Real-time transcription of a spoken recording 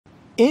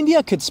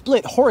India could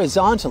split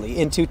horizontally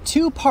into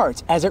two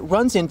parts as it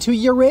runs into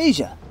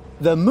Eurasia.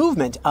 The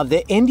movement of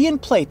the Indian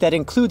plate that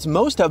includes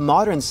most of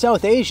modern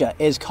South Asia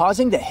is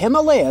causing the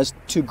Himalayas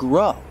to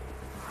grow.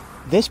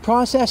 This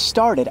process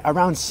started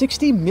around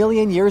 60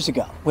 million years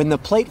ago when the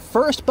plate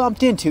first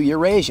bumped into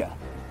Eurasia.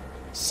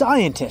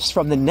 Scientists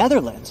from the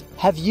Netherlands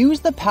have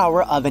used the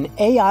power of an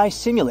AI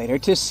simulator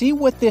to see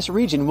what this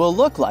region will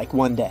look like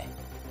one day.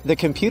 The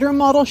computer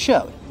model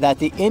showed that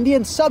the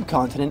Indian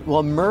subcontinent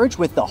will merge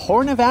with the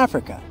Horn of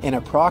Africa in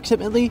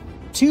approximately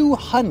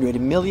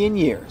 200 million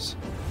years.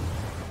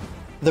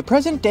 The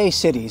present-day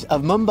cities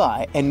of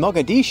Mumbai and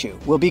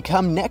Mogadishu will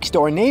become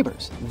next-door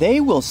neighbors.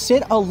 They will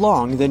sit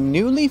along the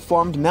newly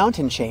formed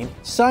mountain chain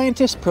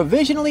scientists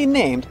provisionally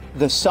named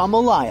the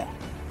Somalaya.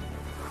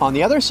 On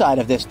the other side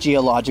of this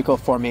geological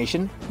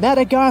formation,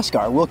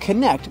 Madagascar will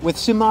connect with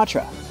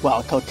Sumatra,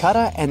 while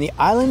Calcutta and the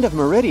island of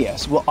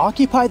Mauritius will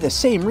occupy the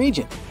same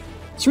region.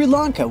 Sri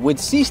Lanka would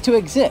cease to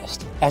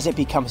exist as it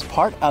becomes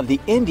part of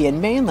the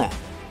Indian mainland.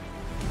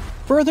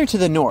 Further to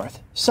the north,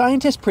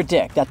 scientists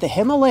predict that the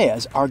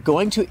Himalayas are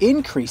going to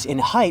increase in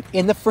height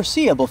in the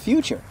foreseeable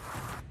future.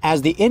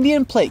 As the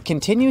Indian plate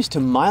continues to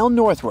mile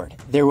northward,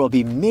 there will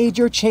be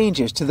major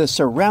changes to the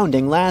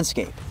surrounding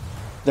landscape.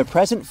 The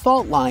present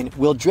fault line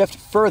will drift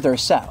further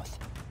south.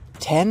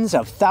 Tens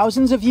of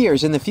thousands of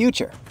years in the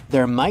future,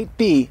 there might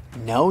be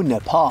no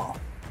Nepal.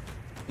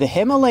 The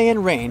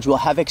Himalayan range will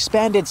have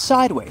expanded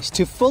sideways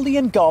to fully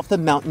engulf the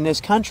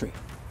mountainous country.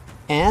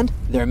 And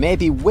there may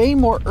be way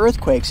more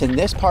earthquakes in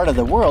this part of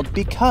the world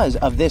because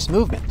of this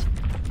movement.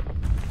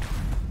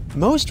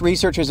 Most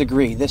researchers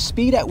agree the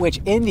speed at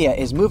which India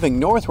is moving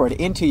northward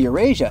into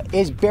Eurasia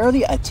is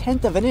barely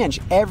 1/10 of an inch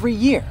every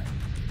year.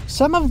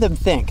 Some of them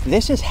think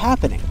this is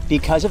happening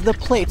because of the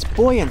plate's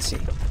buoyancy.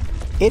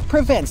 It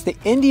prevents the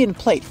Indian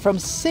plate from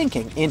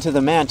sinking into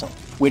the mantle,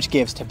 which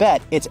gives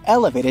Tibet its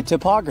elevated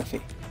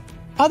topography.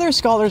 Other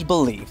scholars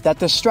believe that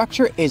the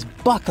structure is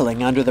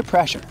buckling under the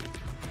pressure.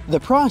 The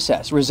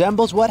process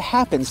resembles what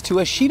happens to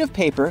a sheet of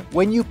paper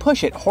when you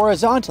push it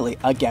horizontally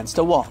against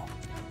a wall.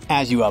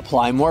 As you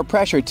apply more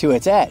pressure to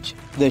its edge,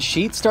 the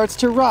sheet starts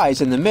to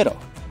rise in the middle.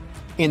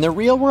 In the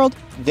real world,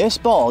 this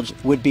bulge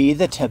would be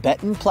the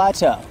Tibetan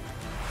Plateau.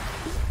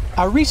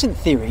 A recent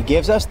theory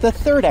gives us the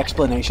third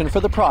explanation for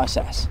the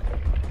process.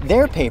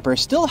 Their paper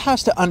still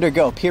has to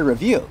undergo peer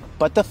review,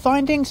 but the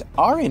findings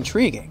are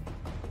intriguing.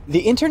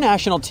 The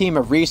international team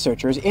of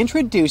researchers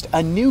introduced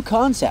a new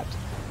concept: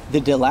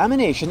 the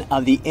delamination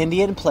of the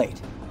Indian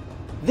plate.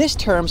 This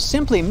term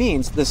simply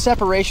means the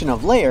separation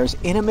of layers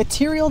in a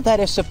material that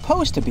is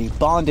supposed to be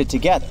bonded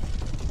together.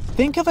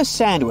 Think of a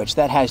sandwich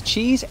that has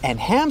cheese and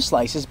ham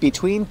slices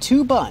between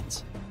two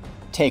buns.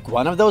 Take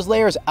one of those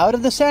layers out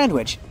of the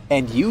sandwich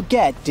and you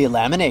get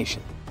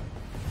delamination.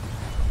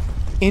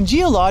 In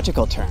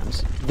geological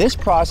terms, this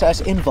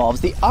process involves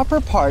the upper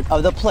part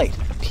of the plate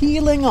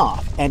peeling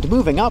off and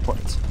moving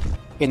upwards.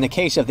 In the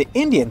case of the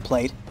Indian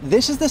plate,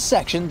 this is the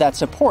section that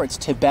supports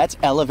Tibet's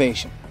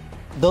elevation.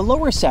 The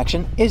lower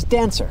section is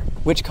denser,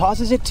 which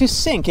causes it to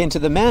sink into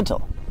the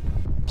mantle.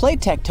 Plate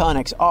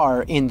tectonics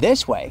are, in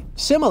this way,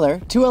 similar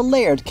to a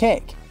layered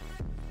cake.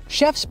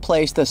 Chefs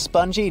place the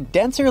spongy,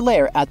 denser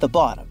layer at the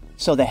bottom,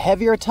 so the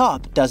heavier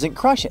top doesn't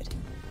crush it.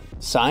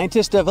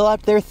 Scientists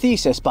developed their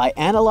thesis by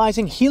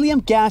analyzing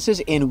helium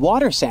gases in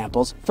water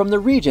samples from the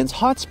region's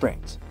hot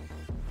springs.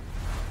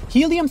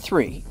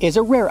 Helium-3 is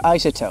a rare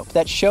isotope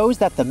that shows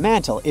that the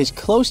mantle is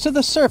close to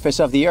the surface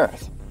of the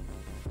Earth.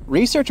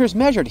 Researchers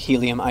measured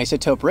helium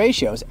isotope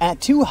ratios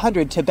at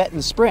 200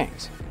 Tibetan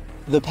springs.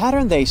 The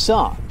pattern they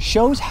saw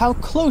shows how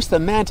close the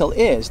mantle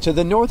is to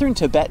the northern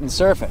Tibetan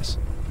surface.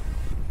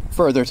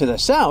 Further to the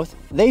south,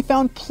 they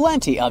found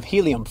plenty of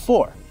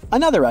helium-4,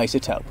 another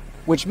isotope,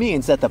 which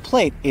means that the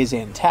plate is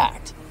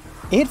intact.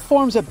 It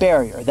forms a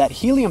barrier that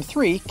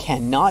helium-3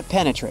 cannot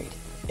penetrate,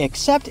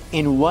 except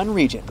in one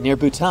region near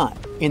Bhutan,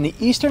 in the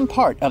eastern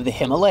part of the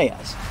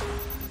Himalayas.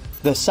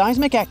 The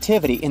seismic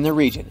activity in the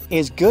region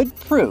is good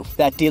proof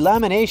that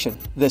delamination,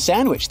 the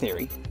sandwich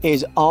theory,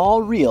 is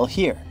all real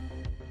here.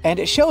 And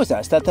it shows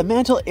us that the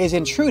mantle is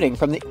intruding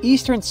from the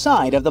eastern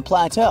side of the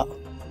plateau.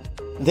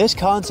 This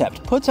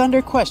concept puts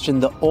under question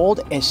the old,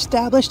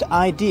 established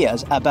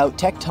ideas about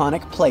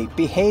tectonic plate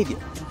behavior.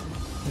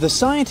 The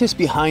scientists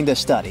behind the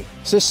study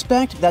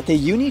suspect that the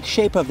unique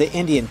shape of the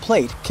Indian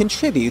plate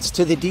contributes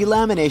to the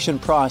delamination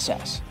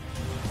process.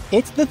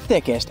 It's the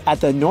thickest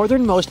at the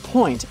northernmost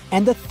point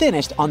and the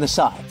thinnest on the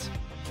sides.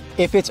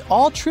 If it's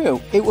all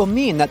true, it will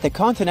mean that the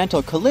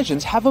continental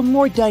collisions have a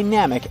more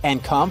dynamic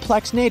and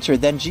complex nature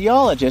than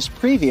geologists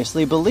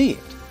previously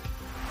believed.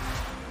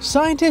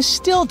 Scientists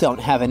still don't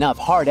have enough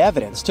hard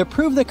evidence to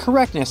prove the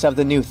correctness of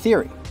the new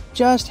theory,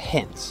 just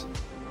hints.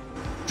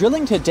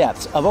 Drilling to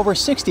depths of over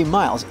 60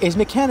 miles is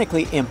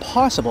mechanically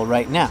impossible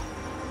right now.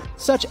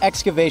 Such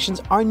excavations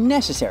are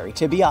necessary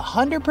to be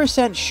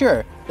 100%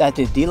 sure that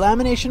the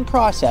delamination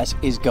process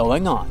is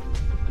going on.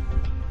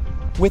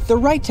 With the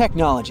right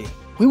technology,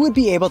 we would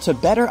be able to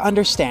better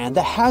understand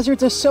the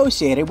hazards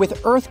associated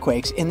with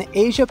earthquakes in the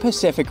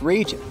Asia-Pacific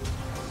region.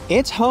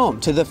 It's home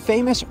to the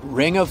famous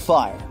Ring of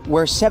Fire,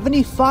 where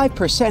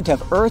 75%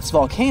 of Earth's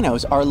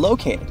volcanoes are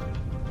located.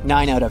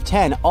 9 out of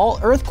 10 all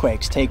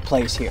earthquakes take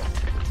place here.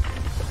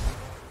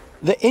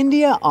 The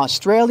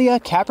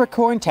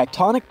India-Australia-Capricorn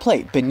tectonic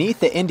plate beneath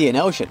the Indian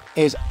Ocean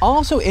is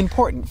also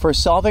important for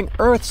solving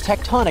Earth's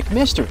tectonic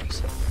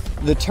mysteries.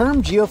 The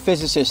term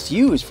geophysicists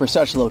use for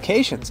such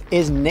locations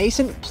is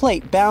nascent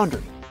plate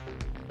boundary.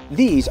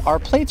 These are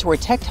plates where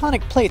tectonic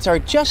plates are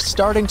just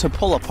starting to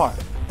pull apart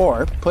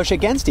or push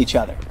against each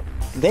other.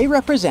 They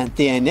represent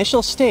the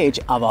initial stage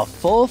of a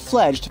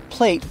full-fledged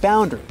plate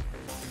boundary.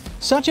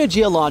 Such a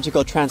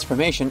geological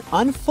transformation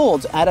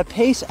unfolds at a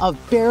pace of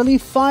barely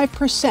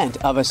 5%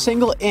 of a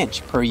single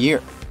inch per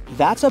year.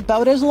 That's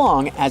about as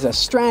long as a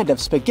strand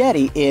of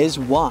spaghetti is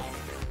wide.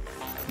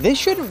 This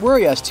shouldn't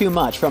worry us too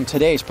much from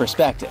today's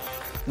perspective.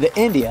 The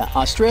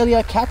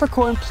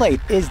India-Australia-Capricorn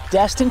plate is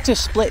destined to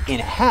split in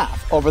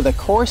half over the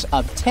course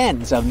of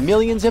tens of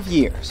millions of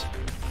years.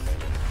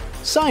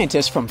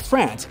 Scientists from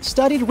France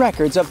studied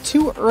records of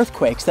 2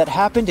 earthquakes that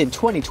happened in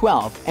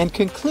 2012 and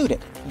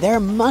concluded there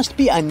must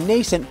be a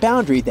nascent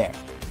boundary there.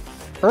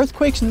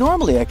 Earthquakes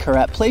normally occur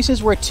at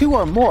places where 2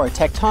 or more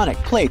tectonic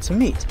plates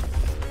meet.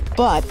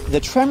 But the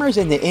tremors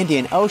in the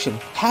Indian Ocean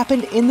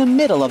happened in the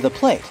middle of the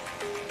plate.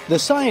 The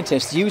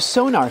scientists used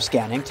sonar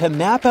scanning to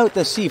map out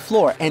the sea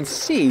floor and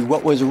see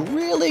what was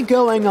really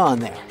going on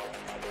there.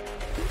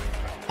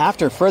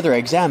 After further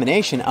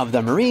examination of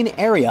the marine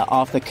area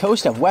off the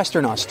coast of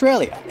Western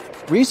Australia,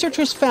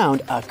 researchers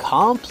found a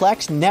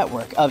complex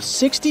network of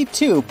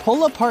 62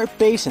 pull-apart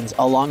basins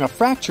along a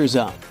fracture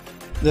zone.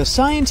 The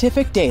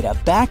scientific data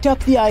backed up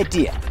the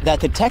idea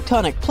that the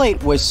tectonic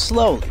plate was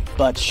slowly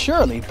but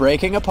surely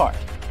breaking apart.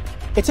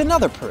 It's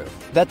another proof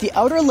that the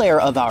outer layer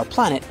of our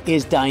planet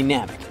is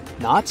dynamic,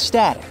 not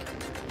static.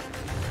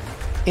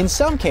 In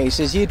some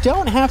cases, you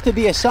don't have to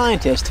be a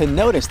scientist to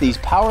notice these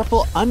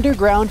powerful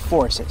underground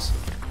forces.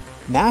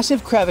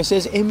 Massive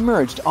crevices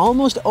emerged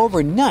almost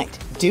overnight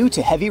due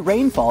to heavy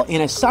rainfall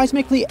in a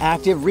seismically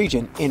active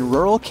region in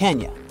rural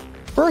Kenya.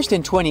 First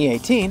in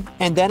 2018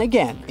 and then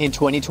again in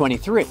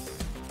 2023.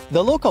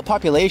 The local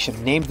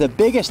population named the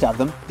biggest of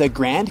them the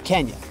Grand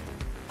Canyon.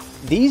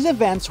 These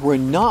events were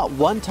not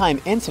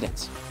one-time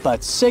incidents,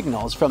 but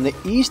signals from the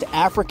East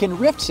African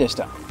Rift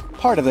System,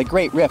 part of the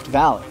Great Rift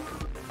Valley.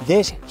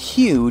 This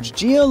huge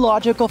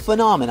geological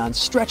phenomenon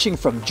stretching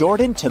from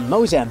Jordan to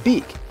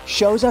Mozambique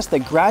shows us the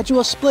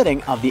gradual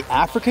splitting of the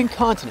African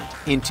continent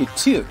into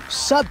 2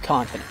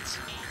 subcontinents.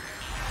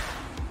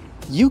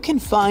 You can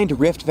find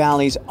rift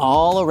valleys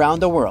all around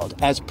the world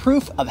as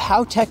proof of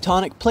how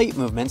tectonic plate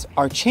movements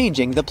are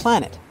changing the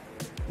planet.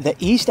 The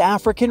East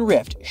African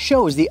Rift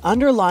shows the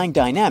underlying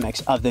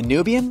dynamics of the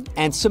Nubian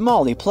and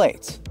Somali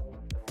plates.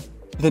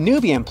 The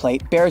Nubian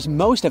plate bears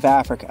most of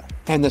Africa,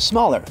 and the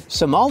smaller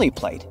Somali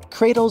plate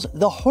cradles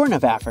the Horn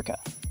of Africa.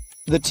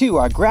 The 2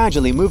 are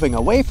gradually moving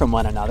away from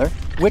one another,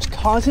 which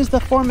causes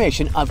the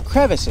formation of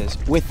crevices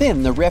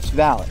within the Rift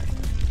Valley.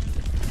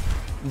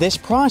 This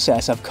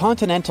process of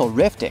continental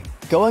rifting,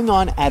 going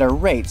on at a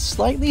rate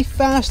slightly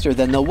faster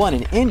than the one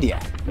in India,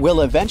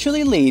 will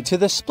eventually lead to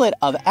the split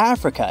of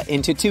Africa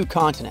into 2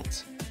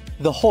 continents.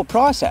 The whole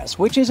process,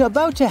 which is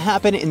about to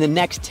happen in the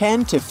next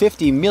 10 to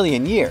 50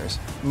 million years,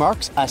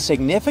 marks a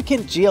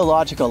significant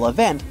geological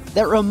event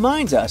that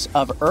reminds us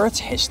of Earth's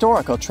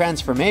historical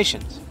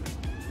transformations.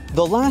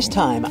 The last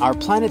time our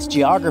planet's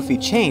geography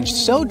changed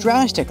so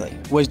drastically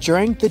was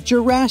during the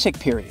Jurassic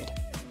period.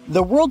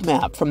 The world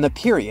map from the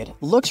period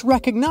looks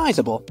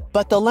recognizable,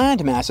 but the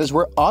land masses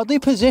were oddly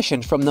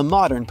positioned from the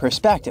modern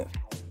perspective.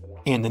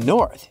 In the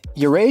north,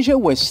 Eurasia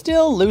was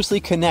still loosely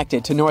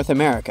connected to North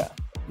America,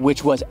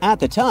 which was at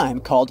the time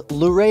called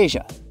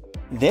Laurasia.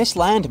 This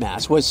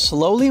landmass was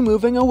slowly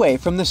moving away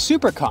from the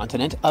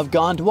supercontinent of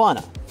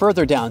Gondwana,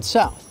 further down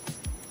south.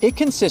 It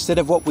consisted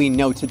of what we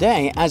know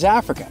today as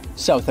Africa,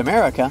 South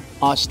America,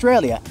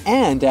 Australia,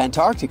 and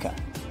Antarctica.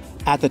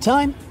 At the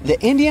time,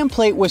 the Indian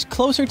plate was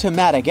closer to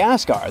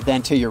Madagascar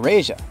than to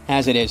Eurasia,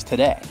 as it is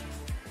today.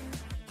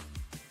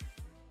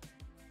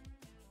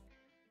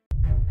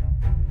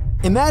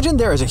 Imagine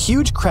there is a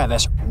huge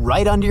crevice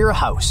right under your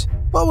house.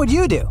 What would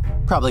you do?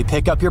 Probably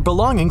pick up your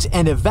belongings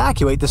and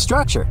evacuate the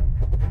structure.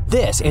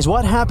 This is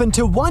what happened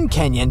to one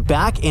Kenyan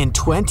back in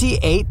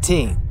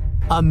 2018.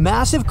 A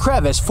massive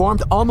crevice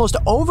formed almost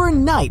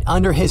overnight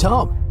under his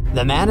home.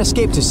 The man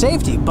escaped to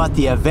safety, but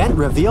the event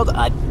revealed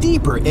a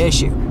deeper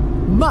issue.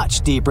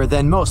 Much deeper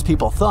than most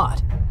people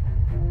thought.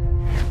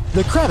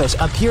 The crevice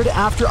appeared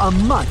after a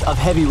month of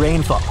heavy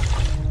rainfall.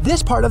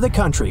 This part of the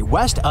country,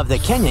 west of the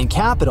Kenyan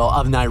capital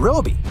of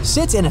Nairobi,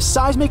 sits in a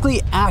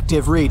seismically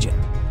active region.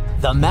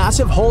 The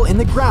massive hole in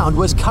the ground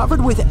was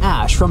covered with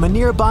ash from a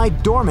nearby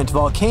dormant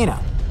volcano.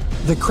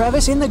 The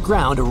crevice in the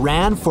ground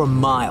ran for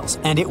miles,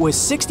 and it was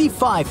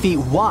 65 feet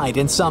wide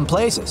in some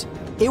places.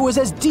 It was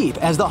as deep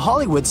as the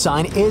Hollywood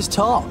sign is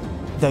tall.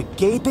 The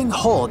gaping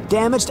hole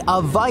damaged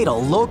a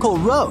vital local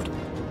road.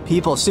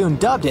 People soon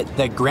dubbed it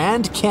the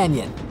Grand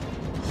Canyon.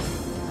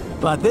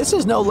 But this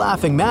is no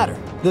laughing matter.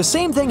 The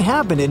same thing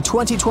happened in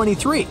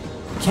 2023.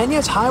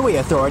 Kenya's highway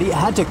authority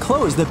had to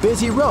close the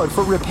busy road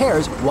for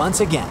repairs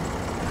once again.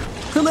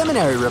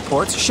 Preliminary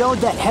reports showed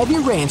that heavy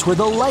rains were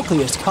the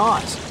likeliest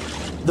cause.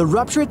 The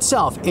rupture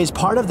itself is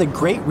part of the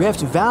Great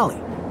Rift Valley.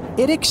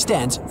 It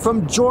extends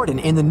from Jordan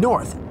in the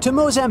north to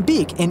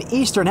Mozambique in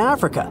eastern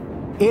Africa.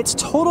 Its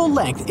total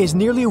length is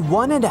nearly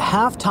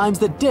 1.5 times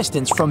the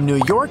distance from New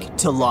York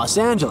to Los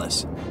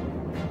Angeles.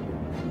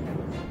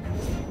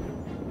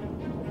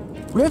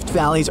 Rift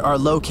valleys are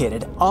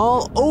located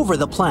all over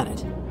the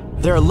planet.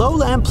 They're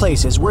lowland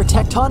places where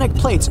tectonic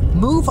plates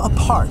move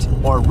apart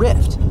or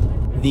rift.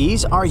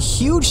 These are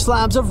huge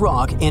slabs of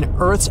rock in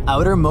Earth's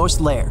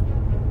outermost layer.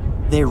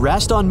 They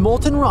rest on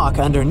molten rock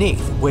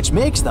underneath, which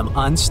makes them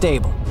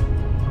unstable.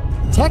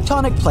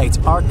 Tectonic plates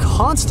are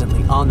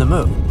constantly on the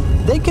move.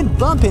 They can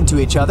bump into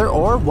each other,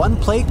 or one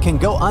plate can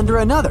go under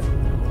another.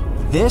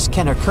 This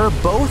can occur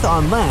both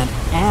on land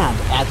and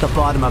at the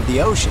bottom of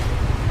the ocean.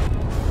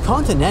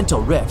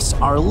 Continental rifts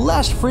are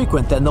less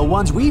frequent than the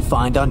ones we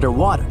find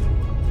underwater.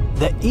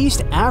 The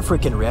East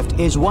African Rift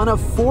is one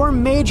of 4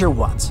 major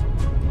ones.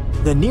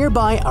 The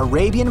nearby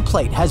Arabian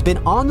Plate has been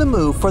on the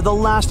move for the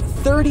last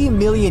 30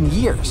 million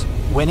years.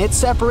 When it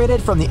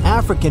separated from the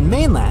African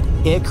mainland,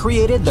 it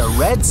created the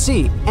Red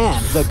Sea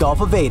and the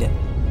Gulf of Aden.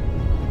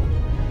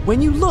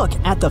 When you look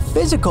at the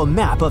physical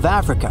map of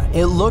Africa,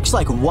 it looks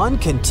like one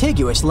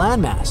contiguous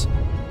landmass.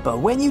 But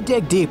when you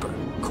dig deeper,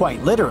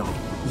 quite literally,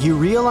 you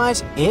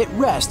realize it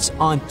rests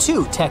on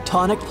 2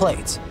 tectonic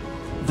plates.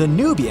 The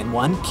Nubian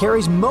one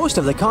carries most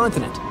of the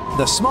continent.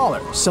 The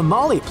smaller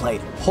Somali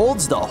Plate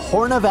holds the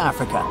Horn of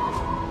Africa.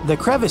 The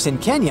crevice in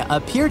Kenya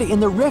appeared in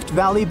the Rift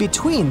Valley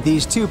between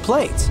these 2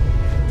 plates.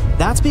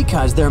 That's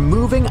because they're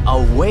moving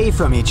away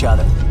from each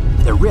other.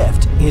 The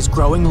rift is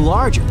growing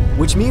larger,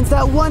 which means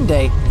that one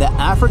day the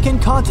African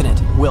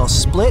continent will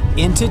split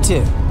into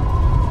 2.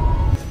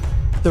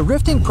 The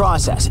rifting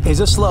process is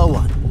a slow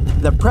one.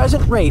 The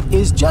present rate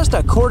is just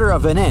 1/4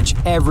 of an inch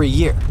every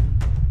year.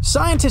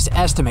 Scientists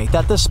estimate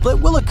that the split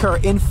will occur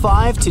in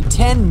 5 to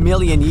 10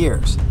 million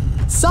years.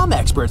 Some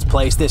experts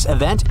place this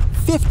event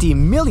 50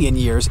 million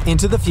years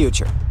into the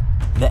future.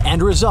 The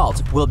end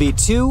result will be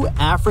 2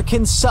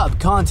 African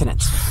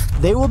subcontinents.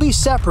 They will be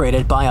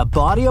separated by a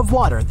body of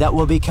water that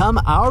will become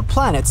our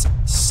planet's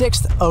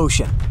 6th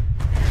ocean.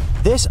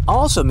 This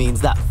also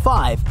means that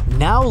 5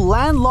 now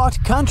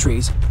landlocked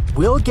countries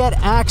will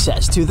get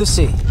access to the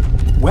sea.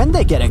 When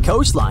they get a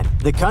coastline,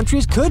 the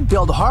countries could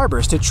build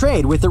harbors to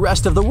trade with the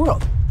rest of the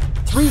world.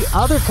 3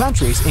 other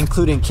countries,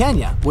 including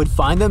Kenya, would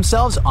find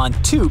themselves on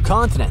 2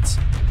 continents.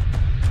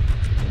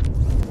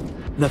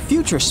 The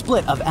future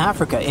split of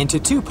Africa into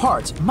 2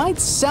 parts might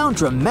sound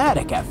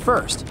dramatic at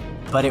first,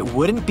 but it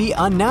wouldn't be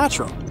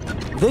unnatural.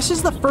 This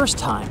is the first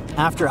time,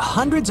 after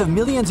hundreds of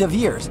millions of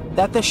years,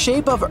 that the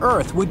shape of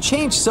Earth would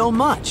change so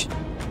much.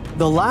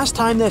 The last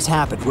time this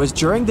happened was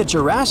during the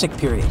Jurassic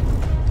period.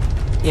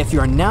 If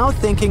you're now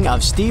thinking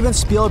of Steven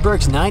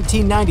Spielberg's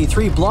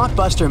 1993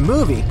 blockbuster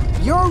movie,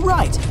 you're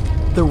right.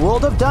 The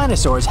world of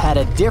dinosaurs had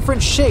a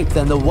different shape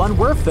than the one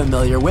we're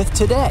familiar with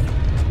today.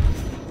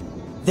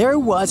 There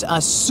was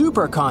a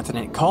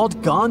supercontinent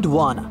called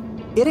Gondwana.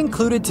 It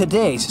included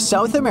today's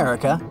South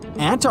America,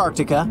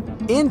 Antarctica,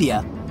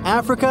 India,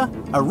 Africa,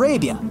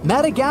 Arabia,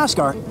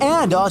 Madagascar,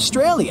 and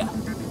Australia.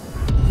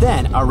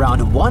 Then,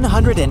 around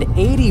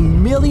 180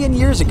 million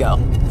years ago,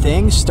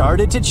 things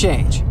started to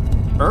change.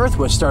 Earth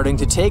was starting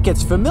to take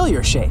its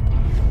familiar shape.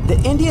 The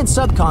Indian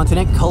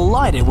subcontinent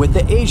collided with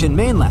the Asian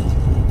mainland.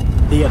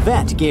 The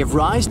event gave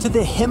rise to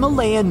the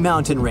Himalayan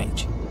mountain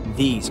range.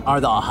 These are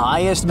the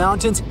highest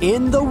mountains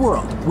in the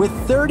world, with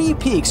 30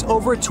 peaks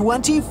over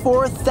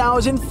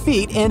 24,000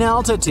 feet in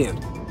altitude.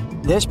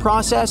 This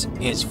process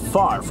is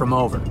far from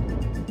over.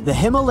 The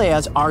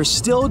Himalayas are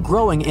still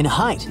growing in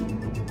height.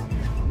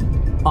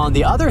 On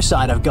the other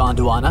side of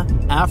Gondwana,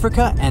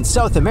 Africa and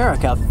South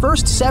America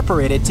first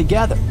separated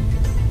together.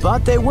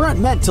 But they weren't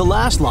meant to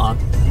last long.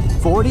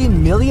 40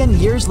 million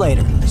years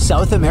later,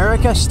 South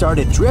America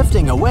started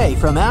drifting away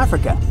from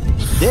Africa.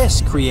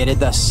 This created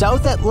the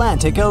South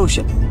Atlantic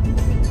Ocean.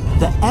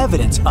 The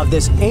evidence of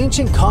this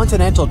ancient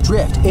continental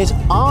drift is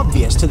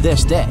obvious to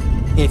this day.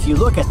 If you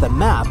look at the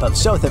map of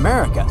South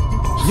America,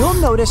 you'll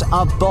notice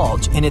a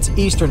bulge in its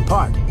eastern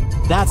part.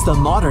 That's the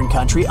modern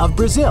country of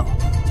Brazil.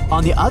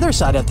 On the other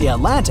side of the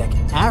Atlantic,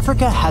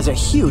 Africa has a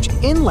huge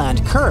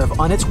inland curve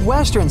on its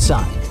western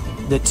side.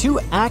 The 2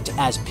 act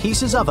as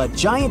pieces of a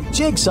giant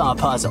jigsaw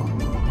puzzle.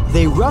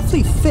 They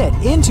roughly fit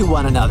into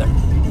one another.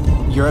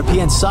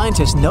 European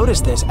scientists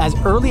noticed this as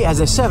early as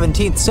the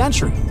 17th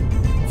century.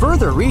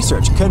 Further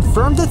research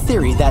confirmed the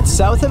theory that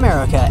South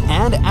America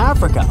and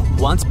Africa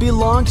once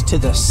belonged to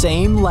the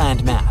same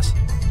landmass.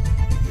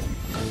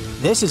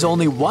 This is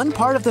only one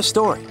part of the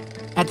story.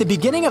 At the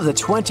beginning of the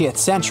 20th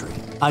century,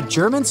 a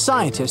German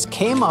scientist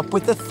came up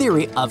with the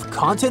theory of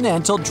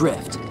continental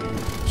drift.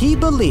 He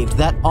believed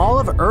that all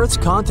of Earth's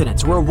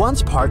continents were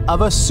once part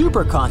of a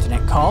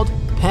supercontinent called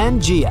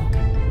Pangaea.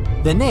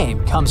 The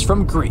name comes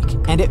from Greek,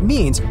 and it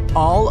means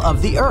all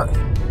of the Earth.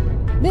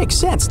 Makes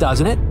sense,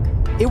 doesn't it?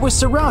 It was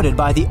surrounded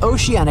by the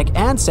oceanic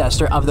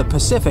ancestor of the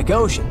Pacific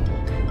Ocean.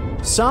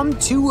 Some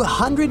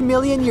 200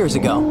 million years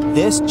ago,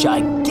 this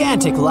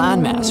gigantic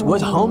landmass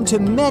was home to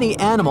many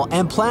animal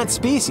and plant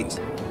species.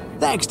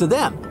 Thanks to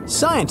them,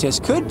 scientists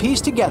could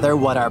piece together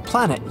what our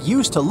planet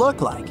used to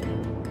look like.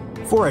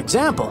 For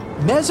example,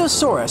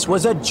 Mesosaurus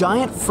was a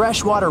giant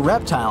freshwater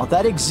reptile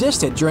that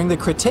existed during the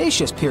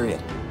Cretaceous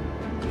period.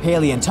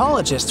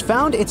 Paleontologists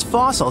found its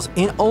fossils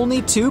in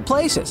only two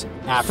places,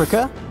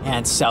 Africa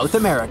and South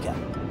America.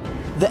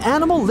 The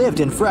animal lived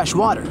in fresh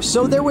water,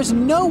 so there was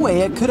no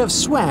way it could have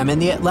swam in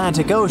the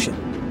Atlantic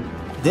Ocean.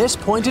 This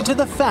pointed to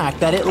the fact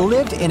that it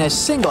lived in a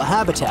single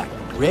habitat,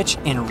 rich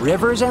in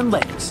rivers and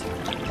lakes.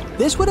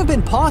 This would have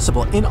been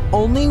possible in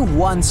only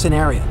one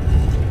scenario.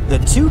 The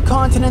two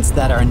continents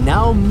that are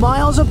now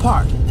miles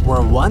apart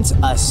were once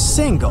a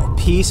single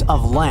piece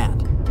of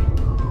land.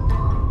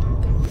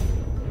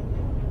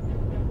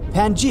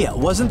 Pangaea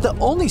wasn't the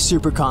only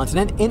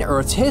supercontinent in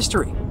Earth's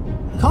history.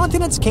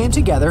 Continents came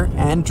together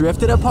and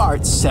drifted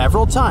apart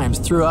several times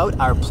throughout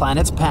our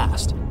planet's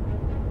past.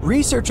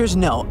 Researchers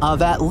know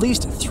of at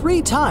least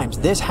 3 times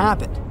this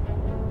happened.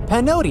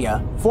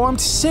 Pannonia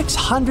formed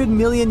 600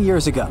 million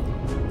years ago.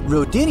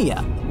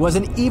 Rodinia was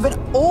an even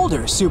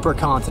older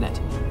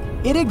supercontinent.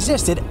 It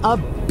existed a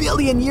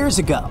billion years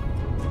ago.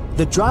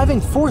 The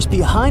driving force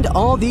behind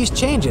all these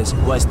changes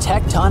was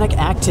tectonic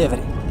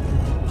activity.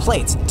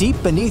 Plates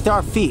deep beneath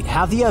our feet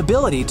have the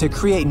ability to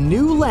create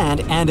new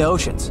land and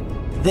oceans.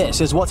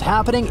 This is what's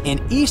happening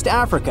in East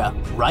Africa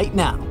right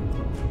now.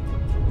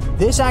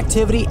 This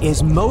activity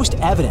is most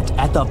evident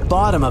at the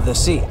bottom of the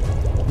sea.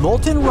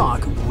 Molten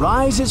rock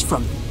rises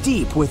from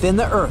deep within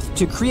the Earth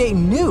to create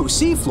new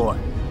seafloor.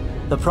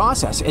 The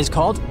process is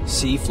called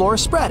seafloor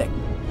spreading.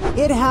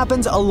 It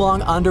happens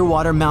along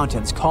underwater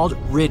mountains called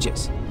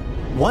ridges.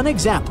 One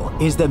example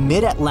is the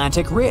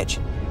Mid-Atlantic Ridge.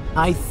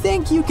 I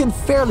think you can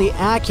fairly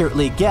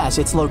accurately guess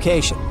its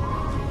location.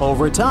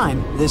 Over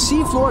time, the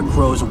seafloor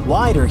grows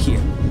wider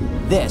here.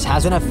 This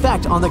has an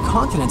effect on the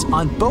continents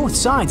on both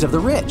sides of the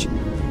ridge.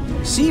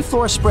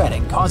 Seafloor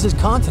spreading causes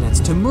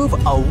continents to move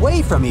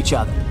away from each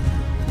other.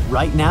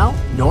 Right now,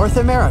 North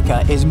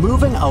America is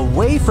moving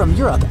away from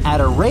Europe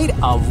at a rate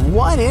of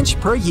 1 inch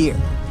per year.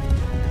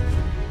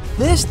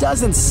 This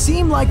doesn't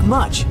seem like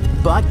much,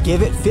 but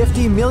give it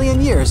 50 million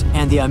years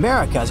and the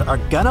Americas are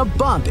gonna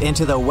bump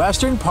into the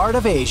western part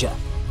of Asia.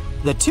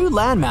 The two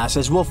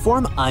landmasses will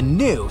form a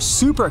new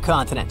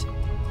supercontinent.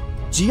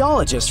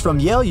 Geologists from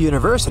Yale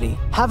University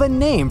have a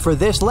name for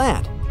this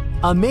land,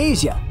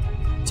 Amasia.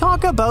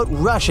 Talk about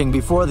rushing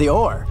before the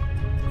ore.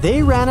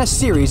 They ran a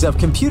series of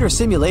computer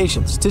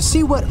simulations to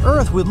see what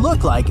Earth would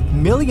look like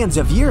millions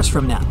of years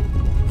from now.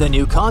 The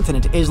new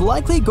continent is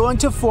likely going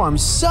to form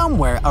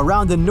somewhere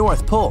around the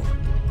North Pole.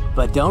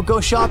 But don't go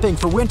shopping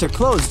for winter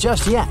clothes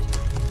just yet.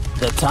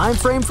 The time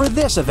frame for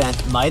this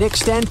event might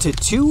extend to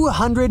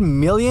 200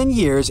 million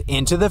years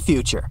into the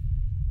future.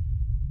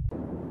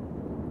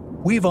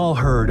 We've all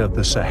heard of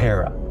the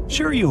Sahara.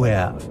 Sure you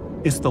have.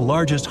 It's the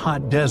largest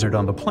hot desert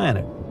on the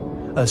planet.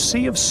 A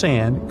sea of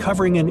sand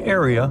covering an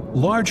area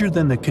larger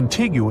than the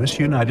contiguous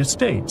United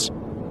States.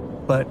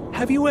 But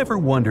have you ever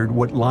wondered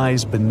what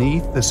lies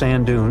beneath the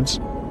sand dunes?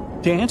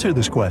 To answer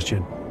this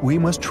question, we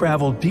must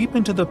travel deep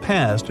into the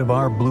past of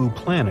our blue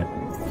planet.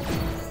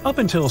 Up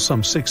until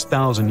some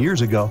 6,000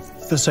 years ago,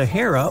 the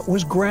Sahara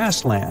was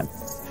grassland.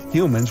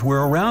 Humans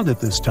were around at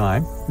this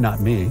time,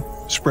 not me,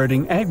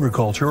 spreading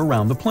agriculture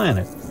around the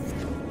planet.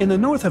 In the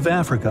north of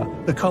Africa,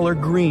 the color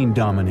green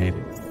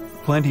dominated.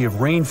 Plenty of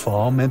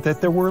rainfall meant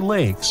that there were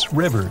lakes,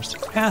 rivers,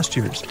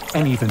 pastures,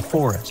 and even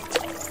forests.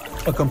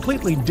 A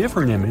completely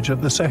different image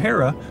of the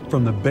Sahara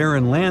from the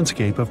barren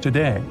landscape of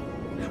today.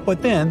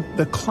 But then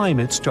the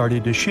climate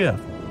started to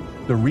shift.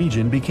 The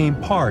region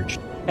became parched,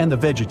 and the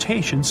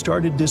vegetation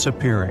started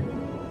disappearing.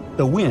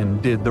 The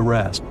wind did the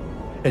rest.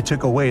 It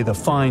took away the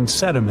fine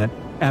sediment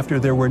after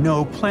there were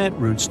no plant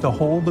roots to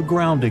hold the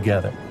ground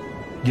together.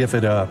 Give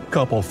it a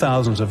couple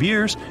thousands of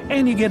years,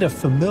 and you get a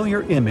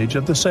familiar image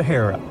of the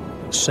Sahara.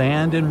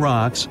 Sand and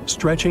rocks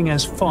stretching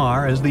as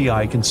far as the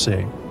eye can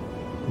see.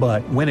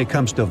 But when it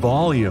comes to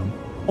volume,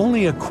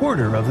 only a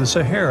quarter of the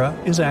Sahara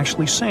is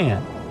actually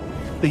sand.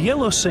 The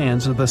yellow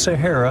sands of the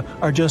Sahara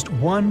are just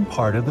one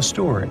part of the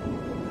story.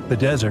 The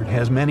desert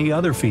has many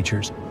other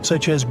features,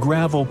 such as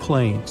gravel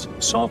plains,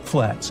 salt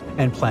flats,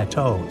 and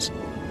plateaus.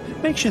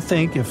 Makes you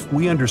think if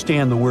we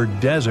understand the word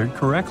desert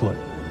correctly.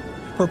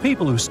 For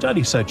people who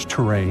study such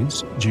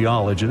terrains,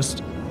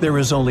 geologists, there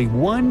is only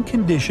one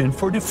condition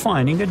for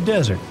defining a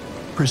desert: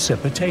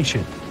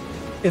 precipitation.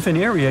 If an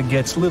area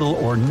gets little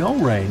or no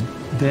rain,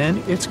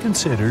 then it's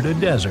considered a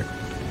desert.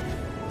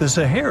 The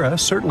Sahara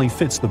certainly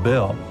fits the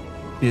bill.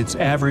 Its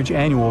average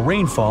annual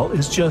rainfall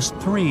is just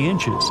 3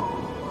 inches.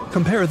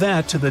 Compare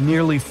that to the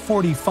nearly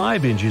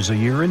 45 inches a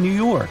year in New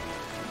York.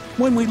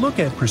 When we look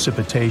at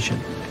precipitation,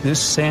 this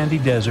sandy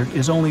desert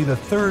is only the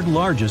third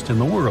largest in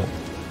the world.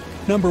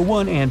 Number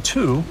 1 and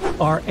 2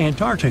 are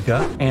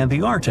Antarctica and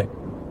the Arctic.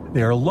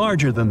 They are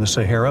larger than the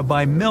Sahara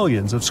by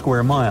millions of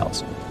square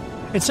miles.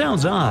 It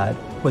sounds odd,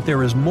 but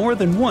there is more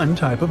than one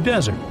type of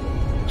desert.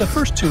 The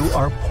first two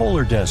are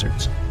polar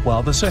deserts,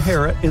 while the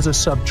Sahara is a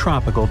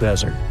subtropical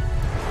desert.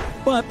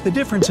 But the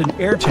difference in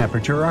air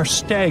temperature are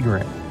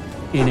staggering.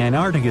 In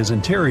Antarctica's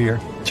interior,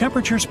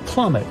 temperatures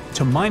plummet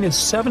to minus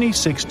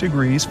 76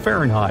 degrees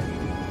Fahrenheit.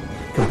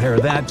 Compare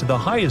that to the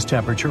highest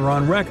temperature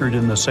on record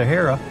in the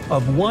Sahara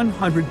of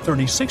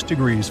 136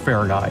 degrees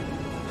Fahrenheit.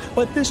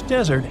 But this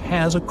desert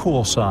has a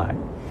cool side.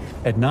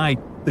 At night,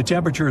 the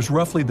temperature is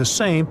roughly the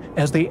same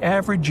as the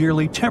average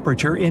yearly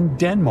temperature in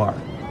Denmark.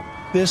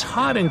 This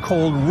hot and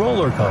cold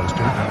roller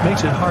coaster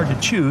makes it hard to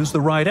choose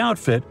the right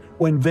outfit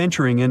when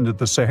venturing into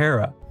the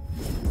Sahara.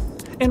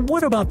 And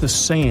what about the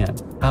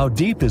sand? How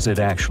deep is it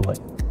actually?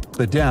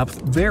 The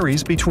depth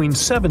varies between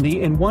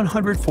 70 and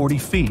 140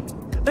 feet.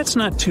 That's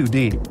not too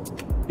deep.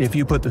 If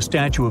you put the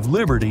Statue of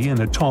Liberty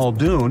in a tall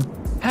dune,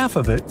 half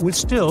of it would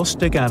still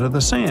stick out of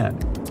the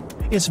sand.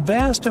 Its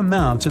vast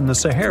amounts in the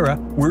Sahara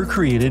were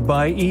created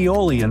by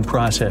aeolian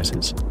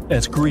processes.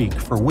 That's Greek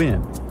for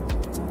wind.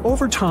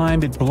 Over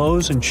time, it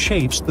blows and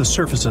shapes the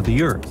surface of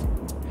the earth.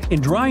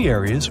 In dry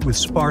areas with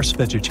sparse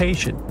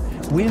vegetation,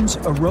 winds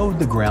erode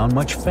the ground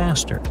much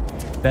faster.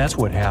 That's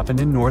what happened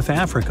in North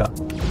Africa.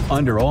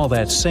 Under all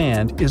that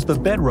sand is the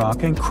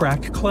bedrock and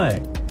cracked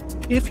clay.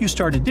 If you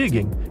started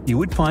digging, you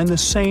would find the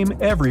same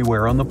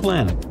everywhere on the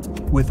planet,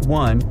 with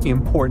one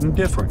important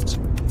difference.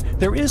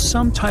 There is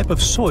some type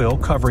of soil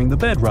covering the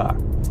bedrock.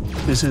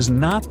 This is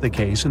not the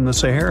case in the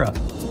Sahara.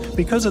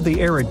 Because of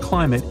the arid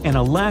climate and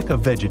a lack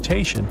of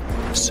vegetation,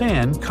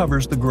 sand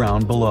covers the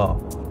ground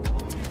below.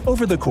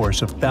 Over the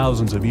course of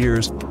thousands of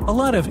years, a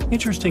lot of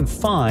interesting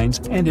finds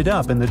ended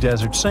up in the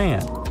desert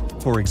sand.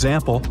 For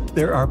example,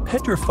 there are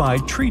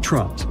petrified tree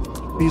trunks.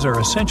 These are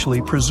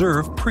essentially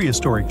preserved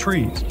prehistoric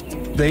trees.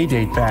 They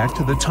date back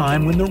to the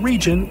time when the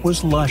region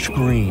was lush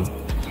green.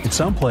 In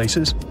some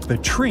places, the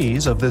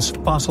trees of this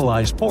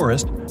fossilized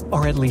forest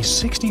are at least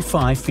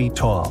 65 feet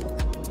tall.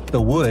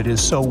 The wood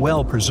is so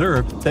well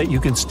preserved that you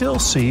can still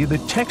see the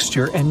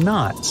texture and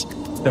knots.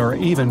 There are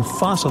even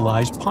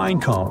fossilized pine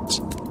cones.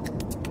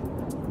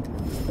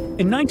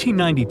 In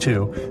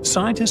 1992,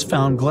 scientists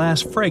found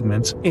glass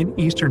fragments in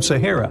eastern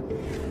Sahara.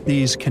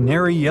 These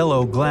canary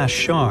yellow glass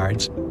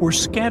shards were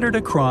scattered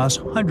across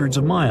hundreds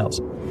of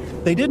miles.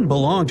 They didn't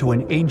belong to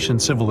an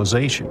ancient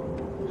civilization,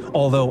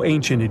 although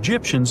ancient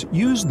Egyptians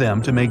used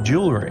them to make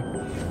jewelry.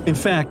 In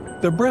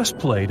fact, the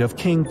breastplate of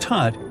King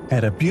Tut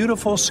had a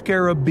beautiful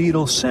scarab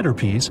beetle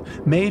centerpiece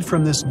made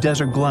from this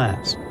desert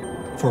glass.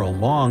 For a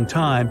long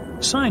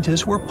time,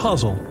 scientists were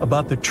puzzled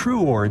about the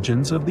true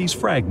origins of these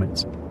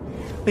fragments.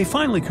 They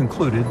finally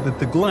concluded that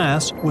the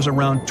glass was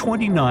around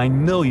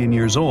 29 million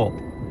years old.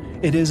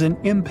 It is an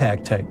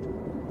impact tape.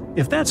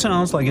 If that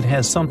sounds like it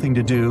has something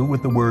to do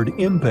with the word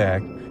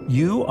impact,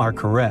 you are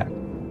correct.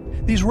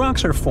 These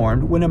rocks are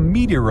formed when a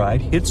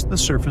meteorite hits the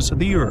surface of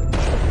the Earth.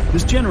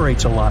 This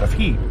generates a lot of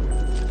heat.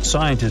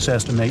 Scientists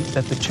estimate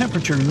that the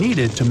temperature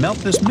needed to melt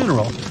this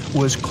mineral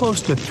was close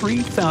to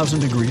 3,000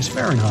 degrees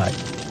Fahrenheit.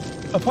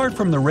 Apart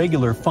from the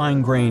regular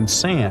fine-grained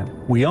sand,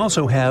 we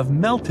also have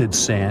melted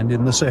sand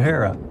in the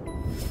Sahara.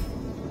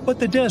 But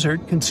the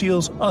desert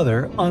conceals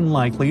other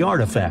unlikely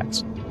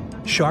artifacts.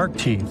 Shark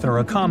teeth are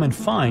a common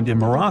find in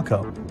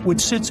Morocco,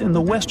 which sits in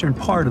the western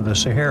part of the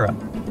Sahara.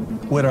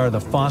 What are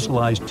the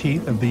fossilized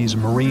teeth of these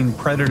marine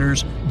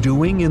predators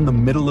doing in the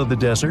middle of the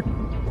desert?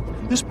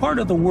 This part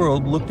of the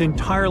world looked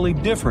entirely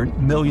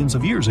different millions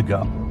of years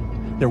ago.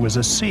 There was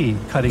a sea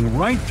cutting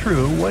right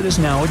through what is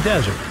now a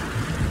desert.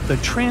 The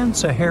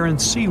Trans-Saharan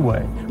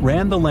Seaway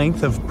ran the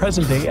length of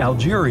present-day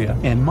Algeria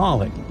and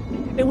Mali.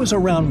 It was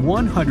around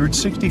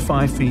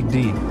 165 feet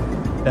deep.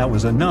 That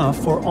was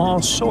enough for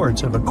all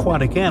sorts of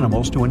aquatic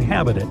animals to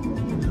inhabit it.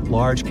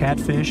 Large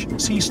catfish,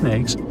 sea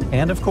snakes,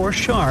 and of course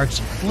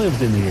sharks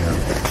lived in the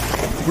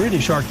area.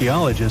 British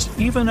archaeologists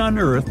even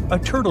unearthed a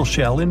turtle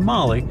shell in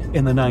Mali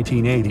in the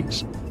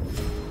 1980s.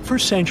 For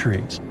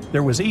centuries,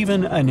 there was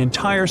even an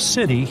entire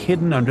city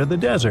hidden under the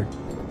desert.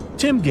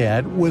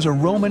 Timgad was a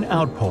Roman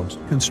outpost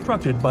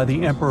constructed by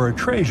the Emperor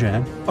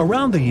Trajan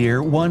around the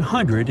year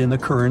 100 in the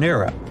current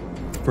era.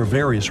 For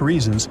various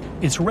reasons,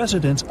 its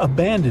residents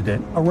abandoned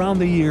it around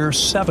the year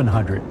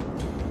 700.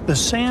 The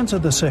sands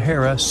of the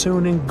Sahara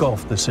soon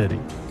engulfed the city.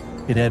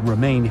 It had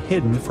remained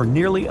hidden for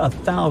nearly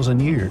 1,000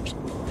 years.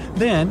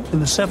 Then, in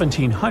the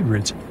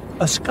 1700s,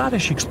 a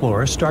Scottish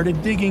explorer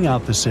started digging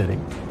out the city.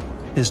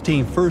 His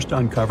team first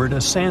uncovered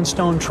a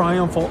sandstone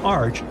triumphal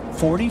arch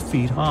 40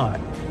 feet high,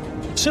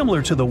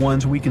 similar to the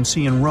ones we can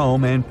see in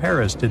Rome and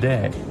Paris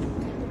today.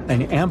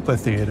 An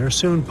amphitheater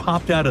soon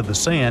popped out of the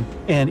sand,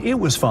 and it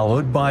was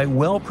followed by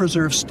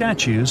well-preserved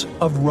statues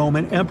of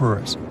Roman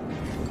emperors.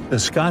 The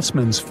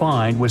Scotsman's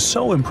find was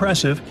so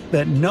impressive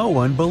that no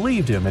one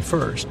believed him at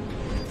first.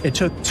 It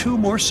took 2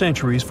 more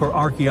centuries for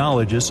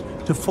archaeologists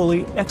to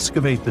fully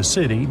excavate the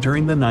city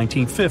during the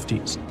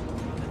 1950s.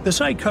 The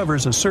site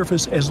covers a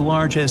surface as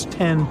large as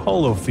 10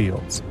 polo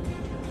fields.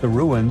 The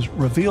ruins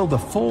reveal the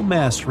full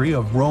mastery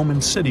of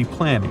Roman city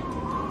planning.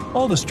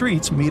 All the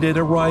streets meet at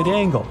a right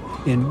angle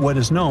in what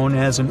is known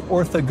as an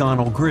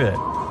orthogonal grid.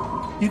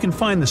 You can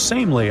find the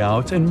same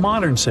layout in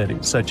modern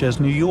cities such as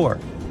New York.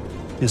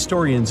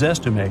 Historians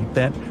estimate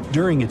that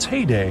during its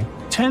heyday,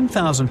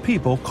 10,000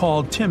 people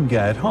called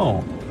Timgad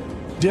home.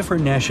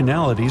 Different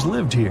nationalities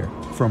lived here,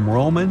 from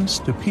Romans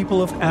to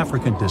people of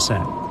African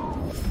descent.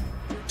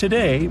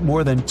 Today,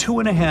 more than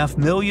 2.5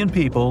 million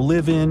people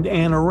live in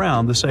and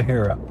around the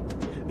Sahara.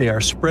 They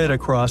are spread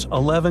across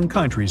 11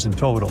 countries in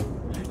total,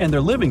 and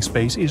their living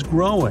space is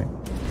growing.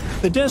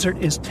 The desert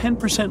is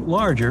 10%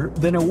 larger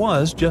than it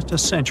was just a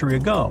century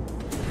ago.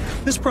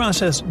 This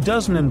process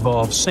doesn't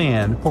involve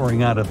sand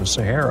pouring out of the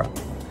Sahara.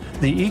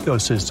 The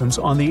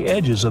ecosystems on the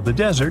edges of the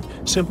desert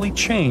simply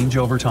change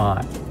over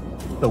time.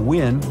 The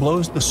wind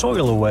blows the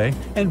soil away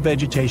and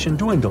vegetation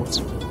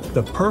dwindles.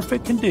 The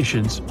perfect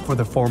conditions for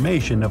the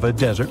formation of a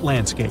desert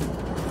landscape.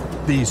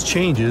 These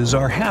changes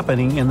are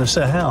happening in the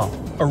Sahel,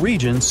 a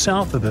region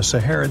south of the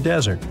Sahara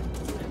Desert.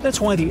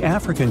 That's why the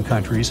African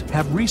countries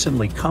have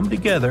recently come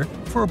together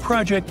for a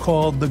project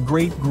called the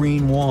Great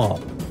Green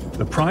Wall.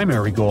 The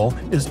primary goal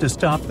is to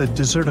stop the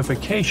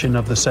desertification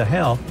of the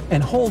Sahel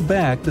and hold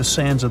back the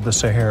sands of the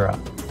Sahara.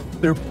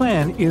 Their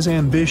plan is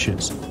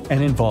ambitious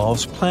and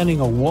involves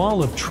planting a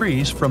wall of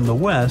trees from the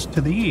west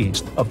to the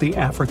east of the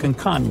African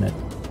continent.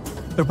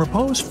 The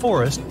proposed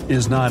forest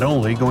is not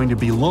only going to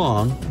be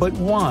long, but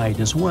wide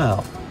as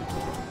well.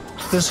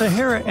 The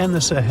Sahara and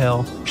the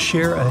Sahel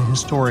share a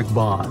historic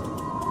bond.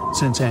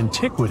 Since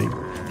antiquity,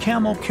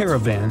 camel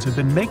caravans have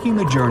been making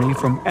the journey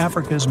from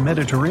Africa's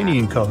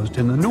Mediterranean coast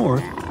in the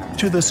north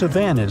to the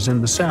savannas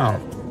in the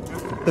south.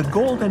 The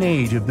golden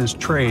age of this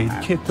trade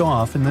kicked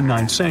off in the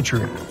 9th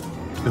century.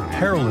 The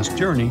perilous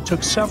journey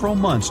took several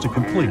months to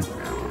complete.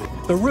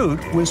 The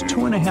route was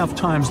 2.5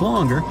 times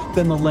longer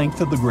than the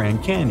length of the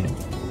Grand Canyon.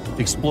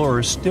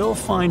 Explorers still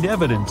find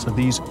evidence of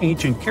these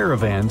ancient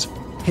caravans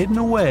hidden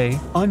away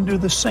under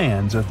the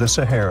sands of the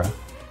Sahara.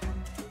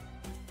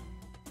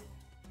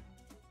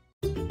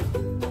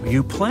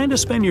 You plan to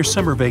spend your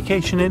summer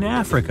vacation in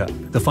Africa.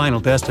 The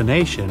final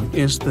destination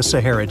is the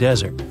Sahara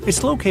Desert.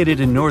 It's located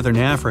in northern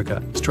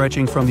Africa,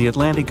 stretching from the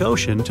Atlantic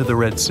Ocean to the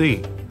Red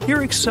Sea.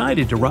 You're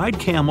excited to ride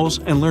camels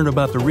and learn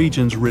about the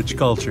region's rich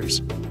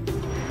cultures.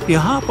 You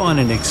hop on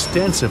an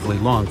extensively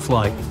long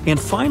flight, and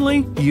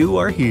finally, you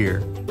are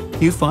here.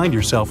 You find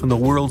yourself in the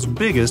world's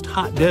biggest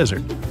hot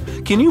desert.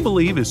 Can you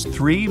believe it's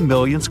 3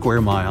 million square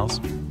miles?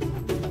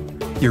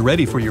 You're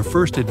ready for your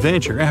first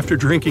adventure after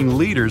drinking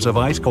liters of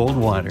ice-cold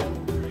water.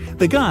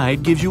 The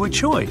guide gives you a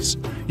choice.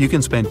 You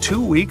can spend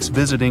 2 weeks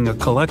visiting a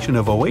collection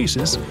of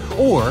oases,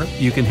 or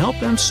you can help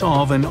them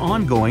solve an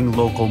ongoing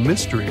local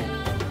mystery.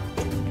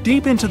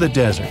 Deep into the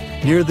desert,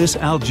 near this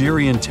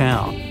Algerian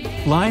town,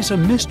 lies a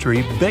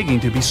mystery begging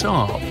to be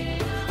solved.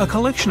 A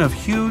collection of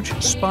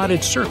huge,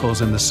 spotted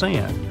circles in the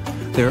sand.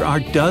 There are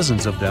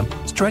dozens of them,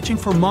 stretching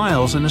for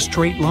miles in a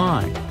straight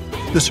line.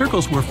 The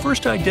circles were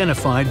first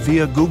identified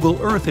via Google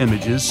Earth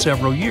images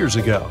several years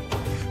ago.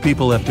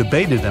 People have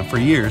debated them for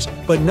years,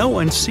 but no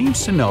one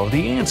seems to know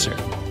the answer.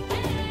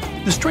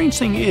 The strange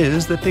thing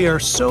is that they are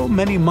so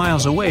many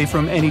miles away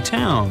from any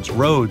towns,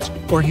 roads,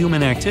 or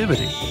human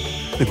activity.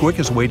 The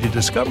quickest way to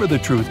discover the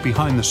truth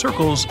behind the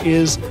circles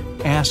is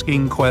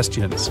asking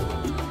questions.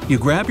 You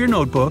grab your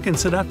notebook and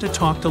set out to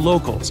talk to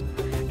locals.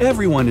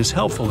 Everyone is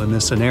helpful in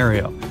this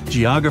scenario: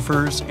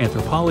 geographers,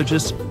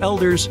 anthropologists,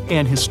 elders,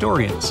 and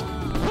historians.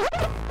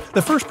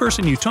 The first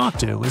person you talk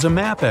to is a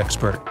map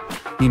expert.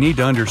 You need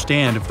to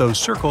understand if those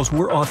circles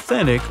were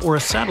authentic or a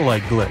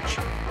satellite glitch.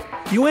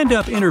 You end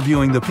up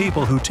interviewing the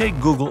people who take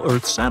Google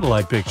Earth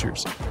satellite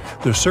pictures.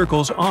 The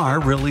circles are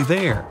really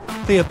there.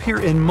 They appear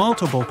in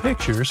multiple